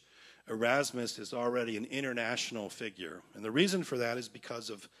stage, Erasmus is already an international figure. And the reason for that is because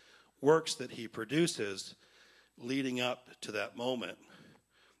of works that he produces leading up to that moment.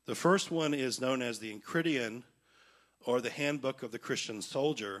 The first one is known as the Enchiridion, or the Handbook of the Christian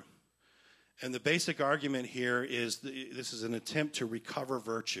Soldier. And the basic argument here is this is an attempt to recover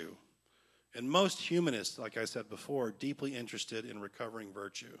virtue. And most humanists, like I said before, are deeply interested in recovering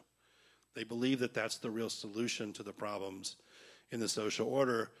virtue. They believe that that's the real solution to the problems in the social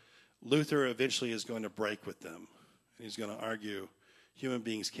order. Luther eventually is going to break with them. And he's going to argue human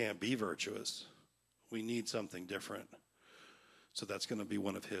beings can't be virtuous. We need something different. So that's going to be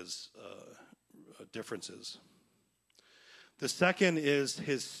one of his differences. The second is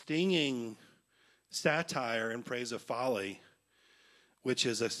his stinging satire in praise of folly, which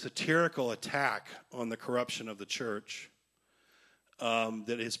is a satirical attack on the corruption of the church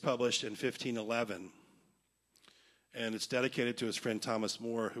that is published in 1511. And it's dedicated to his friend Thomas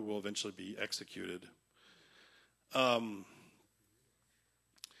More, who will eventually be executed. And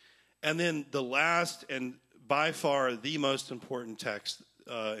then the last and by far the most important text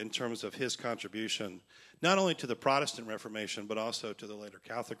in terms of his contribution, not only to the Protestant Reformation, but also to the later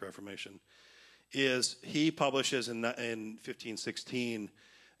Catholic Reformation, is he publishes in 1516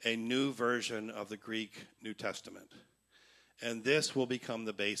 a new version of the Greek New Testament. And this will become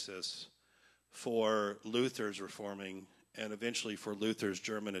the basis for Luther's reforming and eventually for Luther's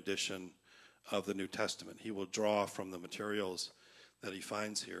German edition of the New Testament. He will draw from the materials that he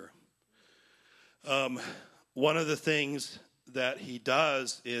finds here. One of the things that he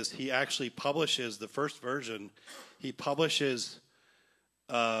does is he actually publishes the first version. He publishes,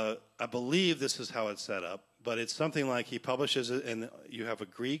 I believe this is how it's set up, but it's something like he publishes it and you have a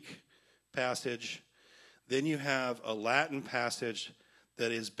Greek passage, then you have a Latin passage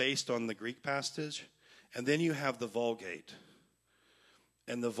that is based on the Greek passage, and then you have the Vulgate.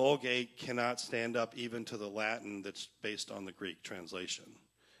 And the Vulgate cannot stand up even to the Latin that's based on the Greek translation.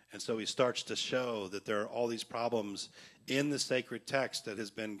 And so he starts to show that there are all these problems in the sacred text that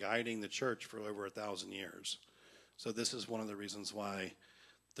has been guiding the church for over 1,000 years. So this is one of the reasons why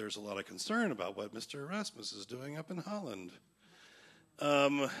there's a lot of concern about what Mr. Erasmus is doing up in Holland.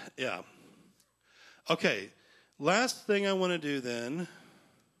 Yeah. Okay, last thing I want to do then,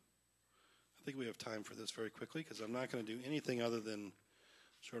 I think we have time for this very quickly because I'm not going to do anything other than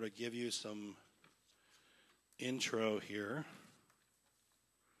sort of give you some intro here,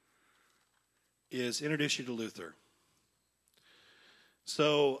 is introduce you to Luther.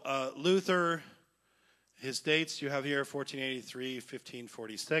 So Luther, his dates you have here, 1483,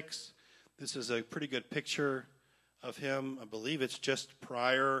 1546. This is a pretty good picture of him. I believe it's just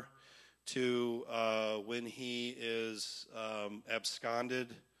prior to when he is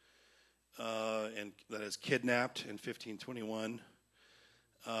absconded and that is kidnapped in 1521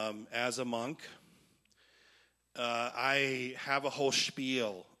 as a monk. I have a whole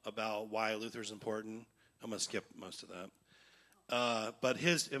spiel about why Luther's important. I'm going to skip most of that. But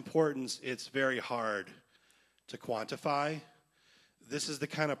his importance, it's very hard to quantify. This is the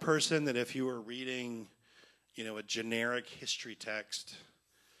kind of person that if you were reading, a generic history text,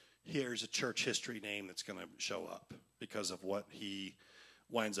 here's a church history name that's going to show up because of what he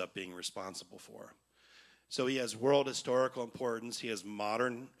winds up being responsible for. So he has world historical importance. He has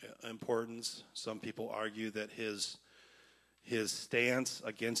modern importance. Some people argue that his stance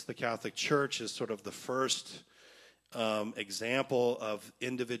against the Catholic Church is sort of the first example of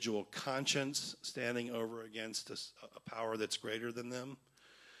individual conscience standing over against a power that's greater than them.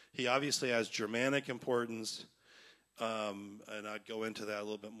 He obviously has Germanic importance. And I'd go into that a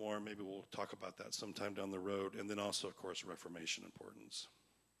little bit more. Maybe we'll talk about that sometime down the road. And then also, of course, Reformation importance.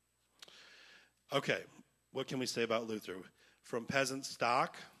 Okay, what can we say about Luther? From peasant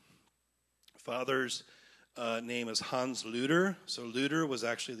stock, father's name is Hans Luther. So Luther was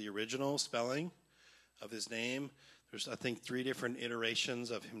actually the original spelling of his name. There's, I think, 3 different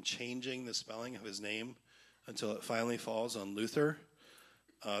iterations of him changing the spelling of his name until it finally falls on Luther.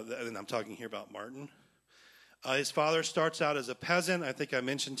 And I'm talking here about Martin. His father starts out as a peasant. I think I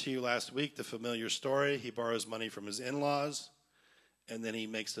mentioned to you last week the familiar story. He borrows money from his in-laws, and then he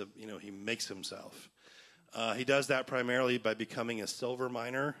makes himself. He does that primarily by becoming a silver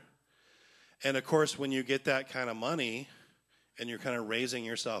miner. And of course, when you get that kind of money and you're kind of raising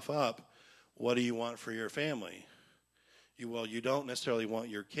yourself up, what do you want for your family? You don't necessarily want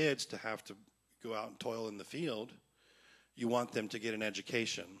your kids to have to go out and toil in the field. You want them to get an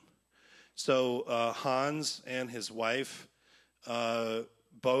education. So Hans and his wife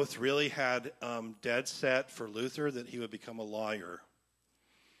both really had dead set for Luther that he would become a lawyer.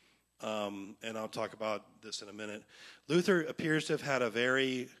 And I'll talk about this in a minute. Luther appears to have had a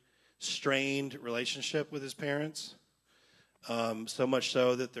very strained relationship with his parents, so much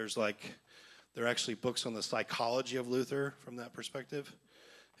so that there are actually books on the psychology of Luther from that perspective.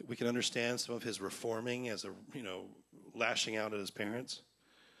 We can understand some of his reforming as lashing out at his parents.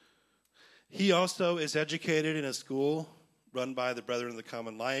 He also is educated in a school run by the Brethren of the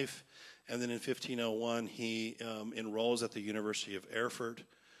Common Life, and then in 1501 he enrolls at the University of Erfurt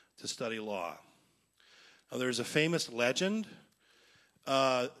to study law. Now, there's a famous legend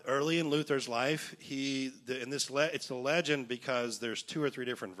early in Luther's life. It's a legend because there's 2 or 3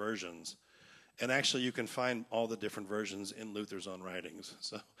 different versions, and actually you can find all the different versions in Luther's own writings.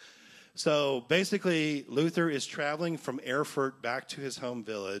 So basically, Luther is traveling from Erfurt back to his home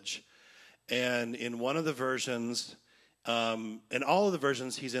village. And in one of the versions, in all of the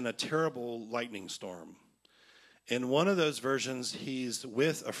versions, he's in a terrible lightning storm. In one of those versions, he's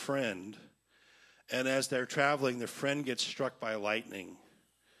with a friend. And as they're traveling, the friend gets struck by lightning.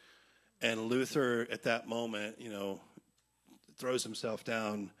 And Luther, at that moment, throws himself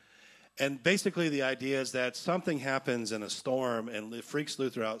down. And basically the idea is that something happens in a storm and it freaks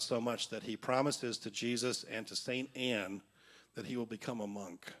Luther out so much that he promises to Jesus and to St. Anne that he will become a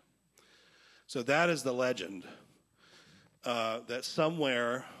monk. So that is the legend, that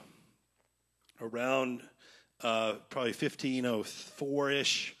somewhere around probably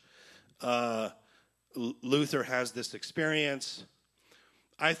 1504-ish, Luther has this experience.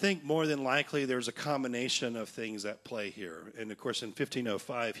 I think more than likely there's a combination of things at play here. And of course, in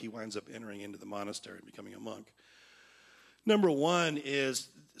 1505, he winds up entering into the monastery and becoming a monk. Number one is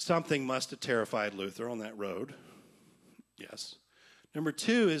something must have terrified Luther on that road. Yes. Number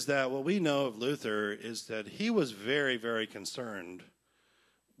two is that what we know of Luther is that he was very, very concerned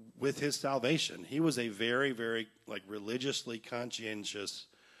with his salvation. He was a very, very religiously conscientious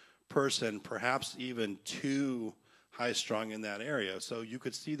person, perhaps even too high-strung in that area. So you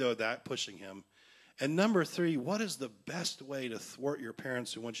could see, though, that pushing him. And number three, what is the best way to thwart your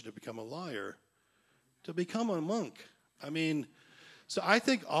parents who want you to become a lawyer? To become a monk. I mean, so I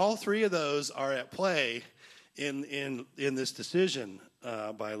think all three of those are at play in this decision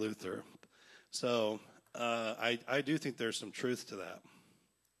by Luther. So I do think there's some truth to that.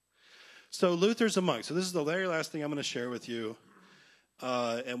 So Luther's a monk. So this is the very last thing I'm going to share with you.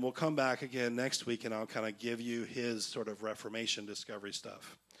 And we'll come back again next week, and I'll kind of give you his sort of Reformation discovery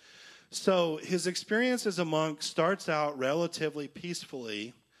stuff. So his experience as a monk starts out relatively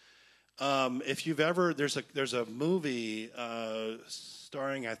peacefully. If you've ever, there's a movie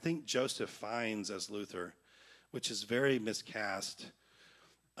starring, I think, Joseph Fiennes as Luther, which is very miscast.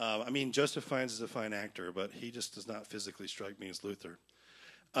 I mean, Joseph Fiennes is a fine actor, but he just does not physically strike me as Luther.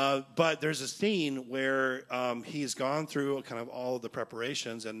 But there's a scene where he's gone through kind of all of the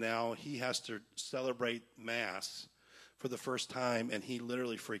preparations, and now he has to celebrate Mass for the first time, and he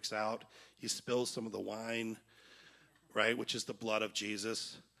literally freaks out. He spills some of the wine, right, which is the blood of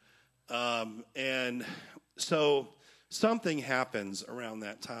Jesus. And so something happens around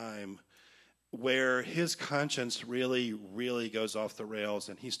that time where his conscience really, really goes off the rails,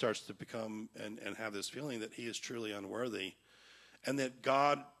 and he starts to become and have this feeling that he is truly unworthy. And that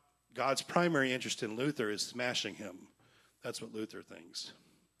God's primary interest in Luther is smashing him. That's what Luther thinks.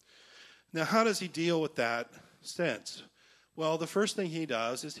 Now, how does he deal with that sense? Well, the first thing he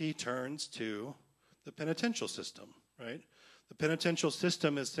does is he turns to the penitential system, right? The penitential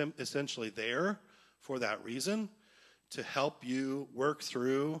system is essentially there for that reason, to help you work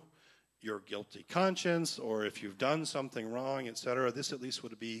through your guilty conscience, or if you've done something wrong, etc. This at least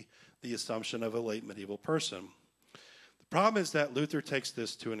would be the assumption of a late medieval person. Problem is that Luther takes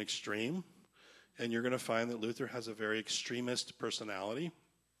this to an extreme, and you're going to find that Luther has a very extremist personality.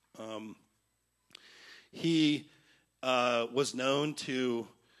 He was known to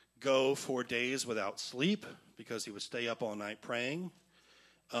go for days without sleep because he would stay up all night praying.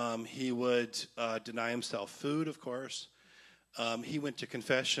 He would deny himself food, of course. He went to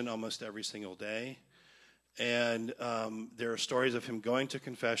confession almost every single day. And there are stories of him going to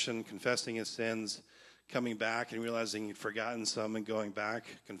confession, confessing his sins, coming back and realizing he'd forgotten some and going back,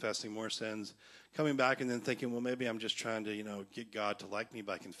 confessing more sins, coming back and then thinking, well, maybe I'm just trying to, get God to like me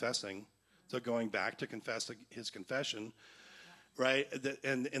by confessing. So going back to confess his confession, right?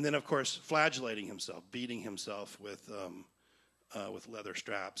 And then, of course, flagellating himself, beating himself with leather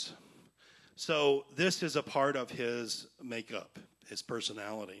straps. So this is a part of his makeup, his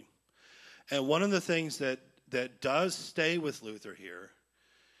personality. And one of the things that does stay with Luther here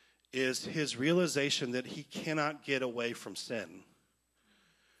is his realization that he cannot get away from sin,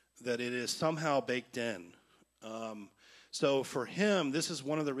 that it is somehow baked in. So for him, this is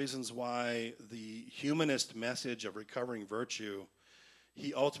one of the reasons why the humanist message of recovering virtue,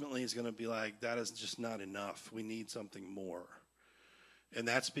 he ultimately is going to be like, that is just not enough. We need something more. And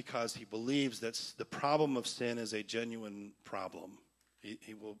that's because he believes that the problem of sin is a genuine problem.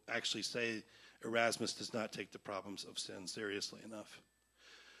 He will actually say Erasmus does not take the problems of sin seriously enough.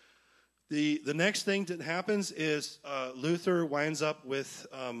 The next thing that happens is Luther winds up with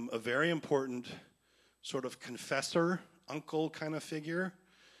a very important sort of confessor, uncle kind of figure.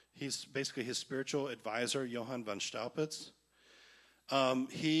 He's basically his spiritual advisor, Johann von Staupitz.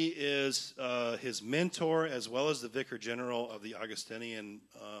 He is his mentor as well as the vicar general of the Augustinian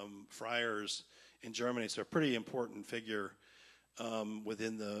friars in Germany. So a pretty important figure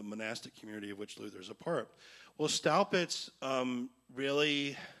within the monastic community of which Luther's a part. Well, Staupitz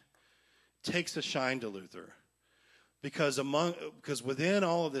really takes a shine to Luther because within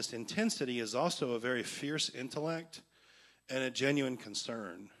all of this intensity is also a very fierce intellect and a genuine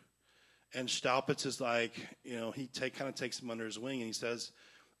concern. And Staupitz is like, he kind of takes him under his wing and he says,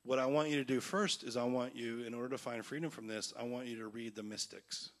 what I want you to do first is I want you, in order to find freedom from this, I want you to read the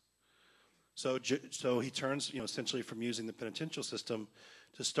mystics. So he turns, essentially from using the penitential system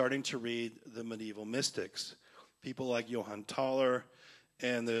to starting to read the medieval mystics, people like Johann Thaler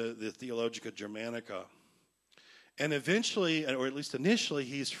and the Theologia Germanica. And eventually, or at least initially,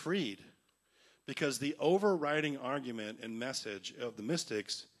 he's freed Because the overriding argument and message of the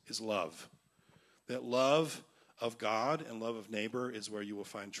mystics is love. That love of God and love of neighbor is where you will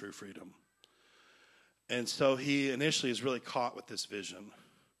find true freedom. And so he initially is really caught with this vision.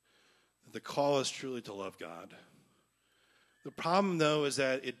 The call is truly to love God. The problem, though, is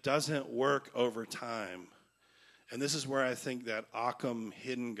that it doesn't work over time. And this is where I think that Occam,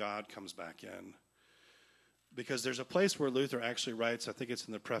 hidden God, comes back in. Because there's a place where Luther actually writes, I think it's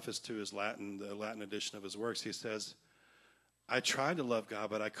in the preface to his the Latin edition of his works, he says, I tried to love God,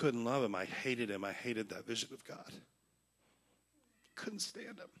 but I couldn't love him. I hated him. I hated that vision of God. Couldn't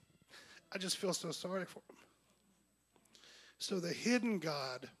stand him. I just feel so sorry for him. So the hidden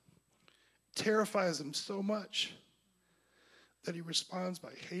God terrifies him so much that he responds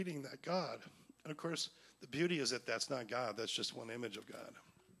by hating that God. And of course, the beauty is that that's not God. That's just one image of God.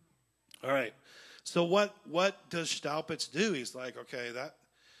 All right. So what does Staupitz do? He's like, okay,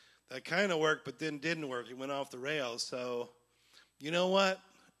 that kind of worked, but then didn't work. He went off the rails. So you know what?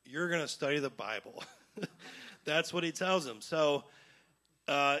 You're going to study the Bible. That's what he tells him. So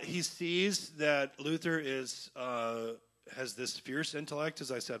he sees that Luther has this fierce intellect,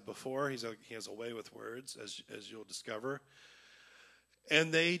 as I said before. He has a way with words, as you'll discover.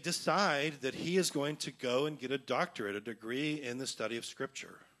 And they decide that he is going to go and get a doctorate, a degree in the study of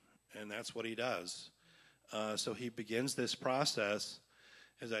Scripture. And that's what he does. So he begins this process.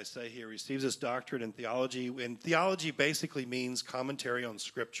 As I say, he receives his doctorate in theology. And theology basically means commentary on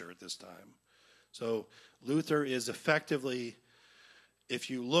Scripture at this time. So Luther is effectively, if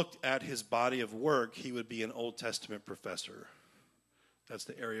you looked at his body of work, he would be an Old Testament professor. That's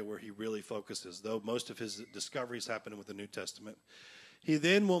the area where he really focuses, though most of his discoveries happen with the New Testament. He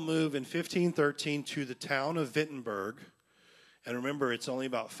then will move in 1513 to the town of Wittenberg. And remember, it's only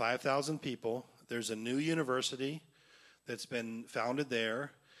about 5,000 people. There's a new university that's been founded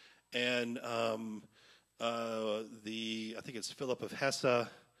there. And I think it's Philip of Hesse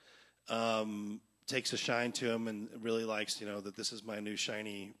takes a shine to him and really likes, that this is my new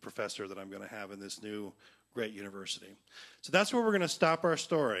shiny professor that I'm going to have in this new great university. So that's where we're going to stop our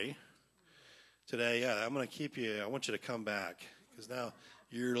story today. Yeah, I'm going to keep you. I want you to come back because now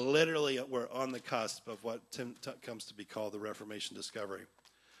we're on the cusp of what comes to be called the Reformation discovery.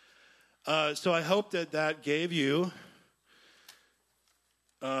 So I hope that gave you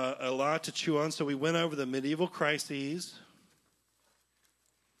a lot to chew on. So we went over the medieval crises.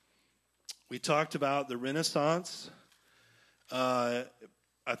 We talked about the Renaissance. I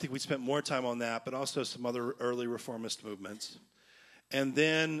think we spent more time on that, but also some other early reformist movements. And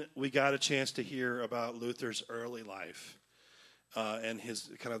then we got a chance to hear about Luther's early life and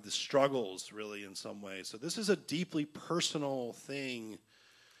his kind of the struggles, really, in some ways. So this is a deeply personal thing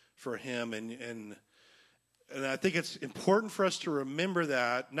for him, and I think it's important for us to remember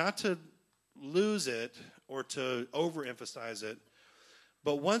that, not to lose it or to overemphasize it.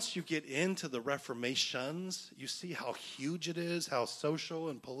 But once you get into the Reformations, you see how huge it is, how social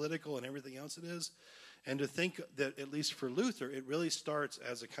and political and everything else it is. And to think that, at least for Luther, it really starts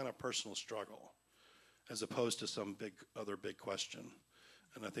as a kind of personal struggle as opposed to some other big question.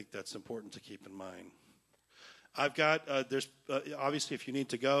 And I think that's important to keep in mind. I've got, obviously, if you need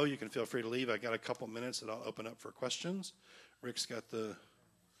to go, you can feel free to leave. I've got a couple minutes that I'll open up for questions. Rick's got we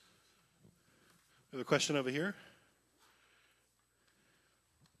have a question over here.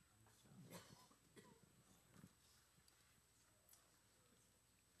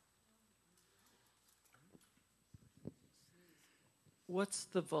 What's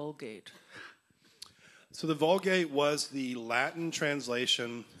the Vulgate? So the Vulgate was the Latin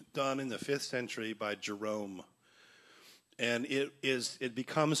translation done in the 5th century by Jerome. And it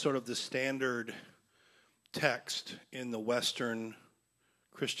becomes sort of the standard text in the Western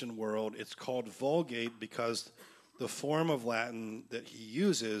Christian world. It's called Vulgate because the form of Latin that he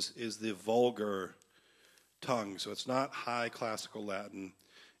uses is the vulgar tongue. So it's not high classical Latin.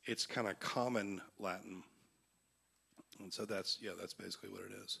 It's kind of common Latin. And so that's basically what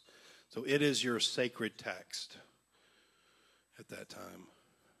it is. So it is your sacred text at that time.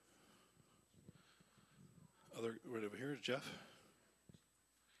 Right over here, Jeff.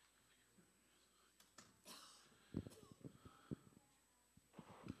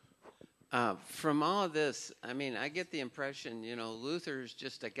 From all of this, I mean, I get the impression, Luther's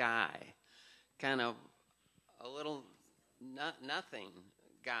just a guy, kind of a little nothing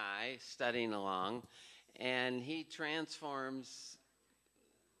guy studying along, and he transforms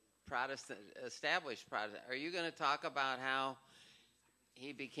established Protestant. Are you going to talk about how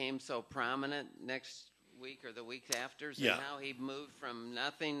he became so prominent next week or the week after? So how he moved from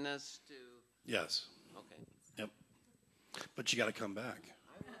nothingness to... Yes. Okay. Yep. But you got to come back.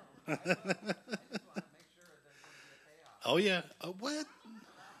 Oh, yeah. What?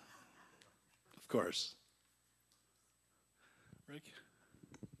 Of course. Rick?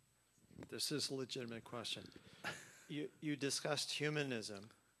 This is a legitimate question. You discussed humanism,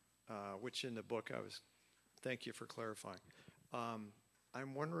 which in the book thank you for clarifying.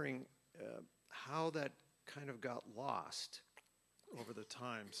 I'm wondering how that kind of got lost over the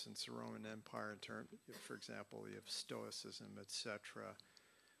time since the Roman Empire. For example, you have Stoicism, etc.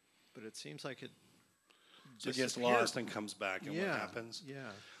 But it seems like it gets lost and comes back, and what happens?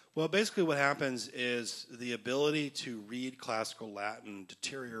 Yeah. Well, basically what happens is the ability to read classical Latin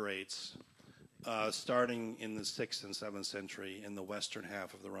deteriorates starting in the 6th and 7th century in the western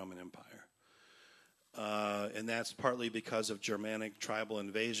half of the Roman Empire. And that's partly because of Germanic tribal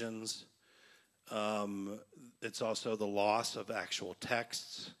invasions. It's also the loss of actual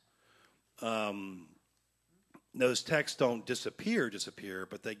texts. Those texts don't disappear,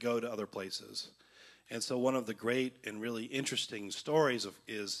 but they go to other places. And so one of the great and really interesting stories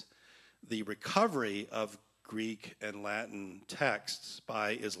is the recovery of Greek and Latin texts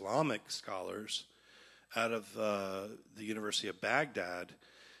by Islamic scholars out of the University of Baghdad,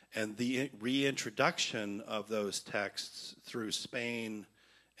 and the reintroduction of those texts through Spain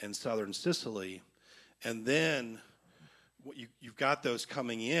and southern Sicily. And then you've got those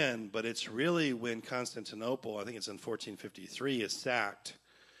coming in, but it's really when Constantinople, I think it's in 1453, is sacked.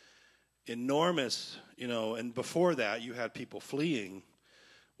 Enormous, and before that you had people fleeing.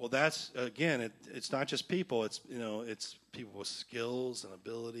 Well, that's, again, it's not just people, it's people with skills and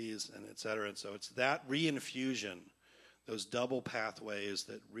abilities and et cetera. And so it's that reinfusion, those double pathways,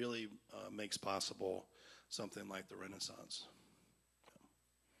 that really makes possible something like the Renaissance.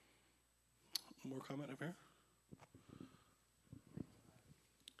 More comment over here?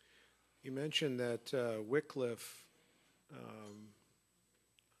 You mentioned that Wycliffe,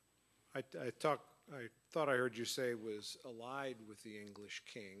 I thought I heard you say was allied with the English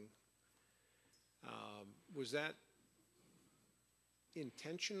king. Was that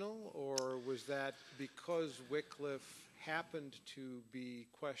intentional, or was that because Wycliffe happened to be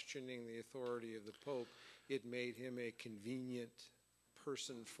questioning the authority of the Pope, it made him a convenient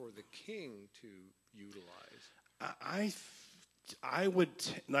person for the king to utilize? I would,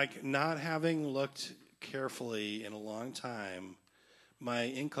 not having looked carefully in a long time, my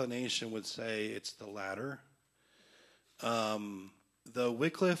inclination would say it's the latter. Though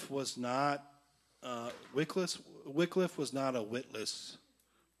Wycliffe was not Wycliffe was not a witless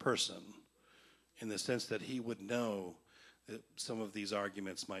person, in the sense that he would know that some of these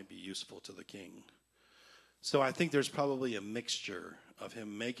arguments might be useful to the king. So I think there's probably a mixture of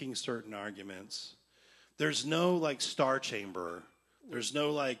him making certain arguments. There's no star chamber. There's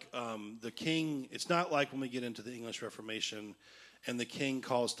no the king. It's not like when we get into the English Reformation and the king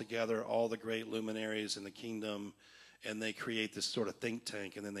calls together all the great luminaries in the kingdom and they create this sort of think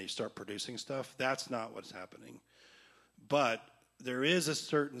tank and then they start producing stuff. That's not what's happening. But there is a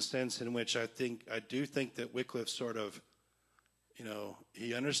certain sense in which I do think that Wycliffe sort of,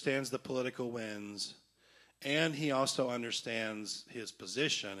 he understands the political winds, and he also understands his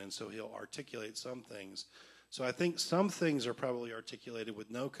position, and so he'll articulate some things. So I think some things are probably articulated with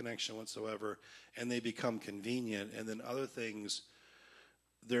no connection whatsoever, and they become convenient, and then other things,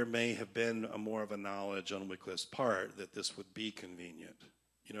 there may have been more of a knowledge on Wycliffe's part that this would be convenient.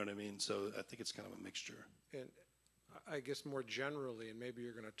 You know what I mean? So I think it's kind of a mixture. And I guess more generally, and maybe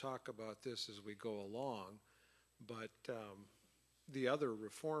you're going to talk about this as we go along, but the other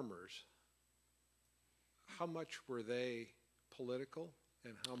reformers, how much were they political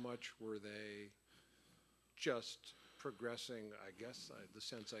and how much were they just progressing? I guess the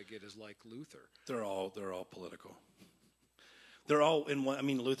sense I get is like Luther. They're all political. They're all in one. I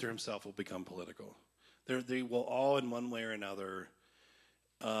mean, Luther himself will become political. They will all, in one way or another,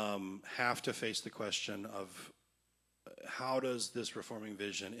 have to face the question of how does this reforming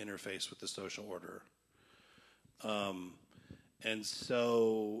vision interface with the social order. And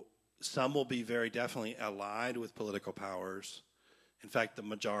so some will be very definitely allied with political powers. In fact, the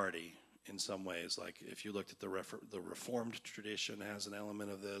majority in some ways. Like if you looked at the Reformed tradition has an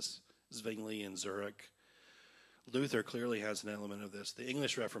element of this. Zwingli and Zurich. Luther clearly has an element of this. The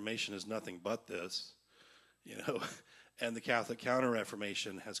English Reformation is nothing but this, and the Catholic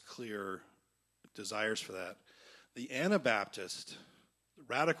Counter-Reformation has clear desires for that. The Anabaptist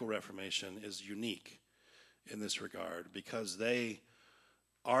Radical Reformation is unique in this regard because they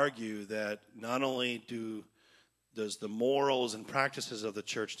argue that not only does the morals and practices of the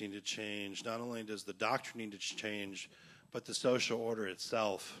church need to change, not only does the doctrine need to change, but the social order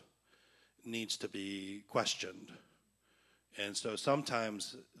itself needs to be questioned. And so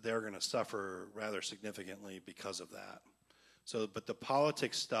sometimes they're going to suffer rather significantly because of that. So, but the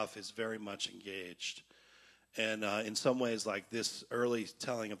politics stuff is very much engaged. And in some ways, like this early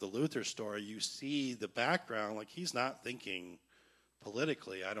telling of the Luther story, you see the background, like he's not thinking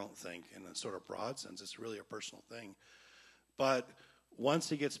politically, I don't think, in a sort of broad sense. It's really a personal thing. But once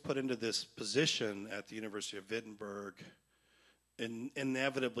he gets put into this position at the University of Wittenberg,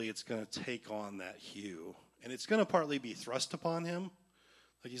 inevitably it's going to take on that hue. And it's going to partly be thrust upon him.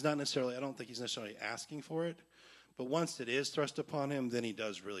 Like he's not necessarily, I don't think he's necessarily asking for it. But once it is thrust upon him, then he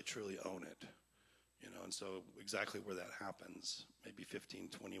does really, truly own it. And so exactly where that happens, maybe 15,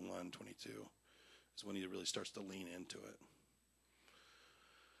 21, 22, is when he really starts to lean into it.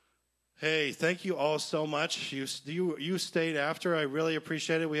 Hey, thank you all so much. You stayed after. I really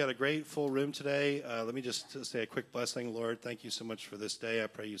appreciate it. We had a great full room today. Let me just say a quick blessing. Lord, thank you so much for this day. I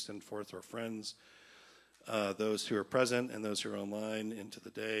pray you send forth our friends, those who are present and those who are online into the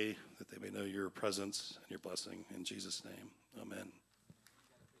day, that they may know your presence and your blessing. In Jesus' name, amen.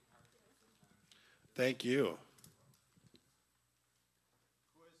 Thank you.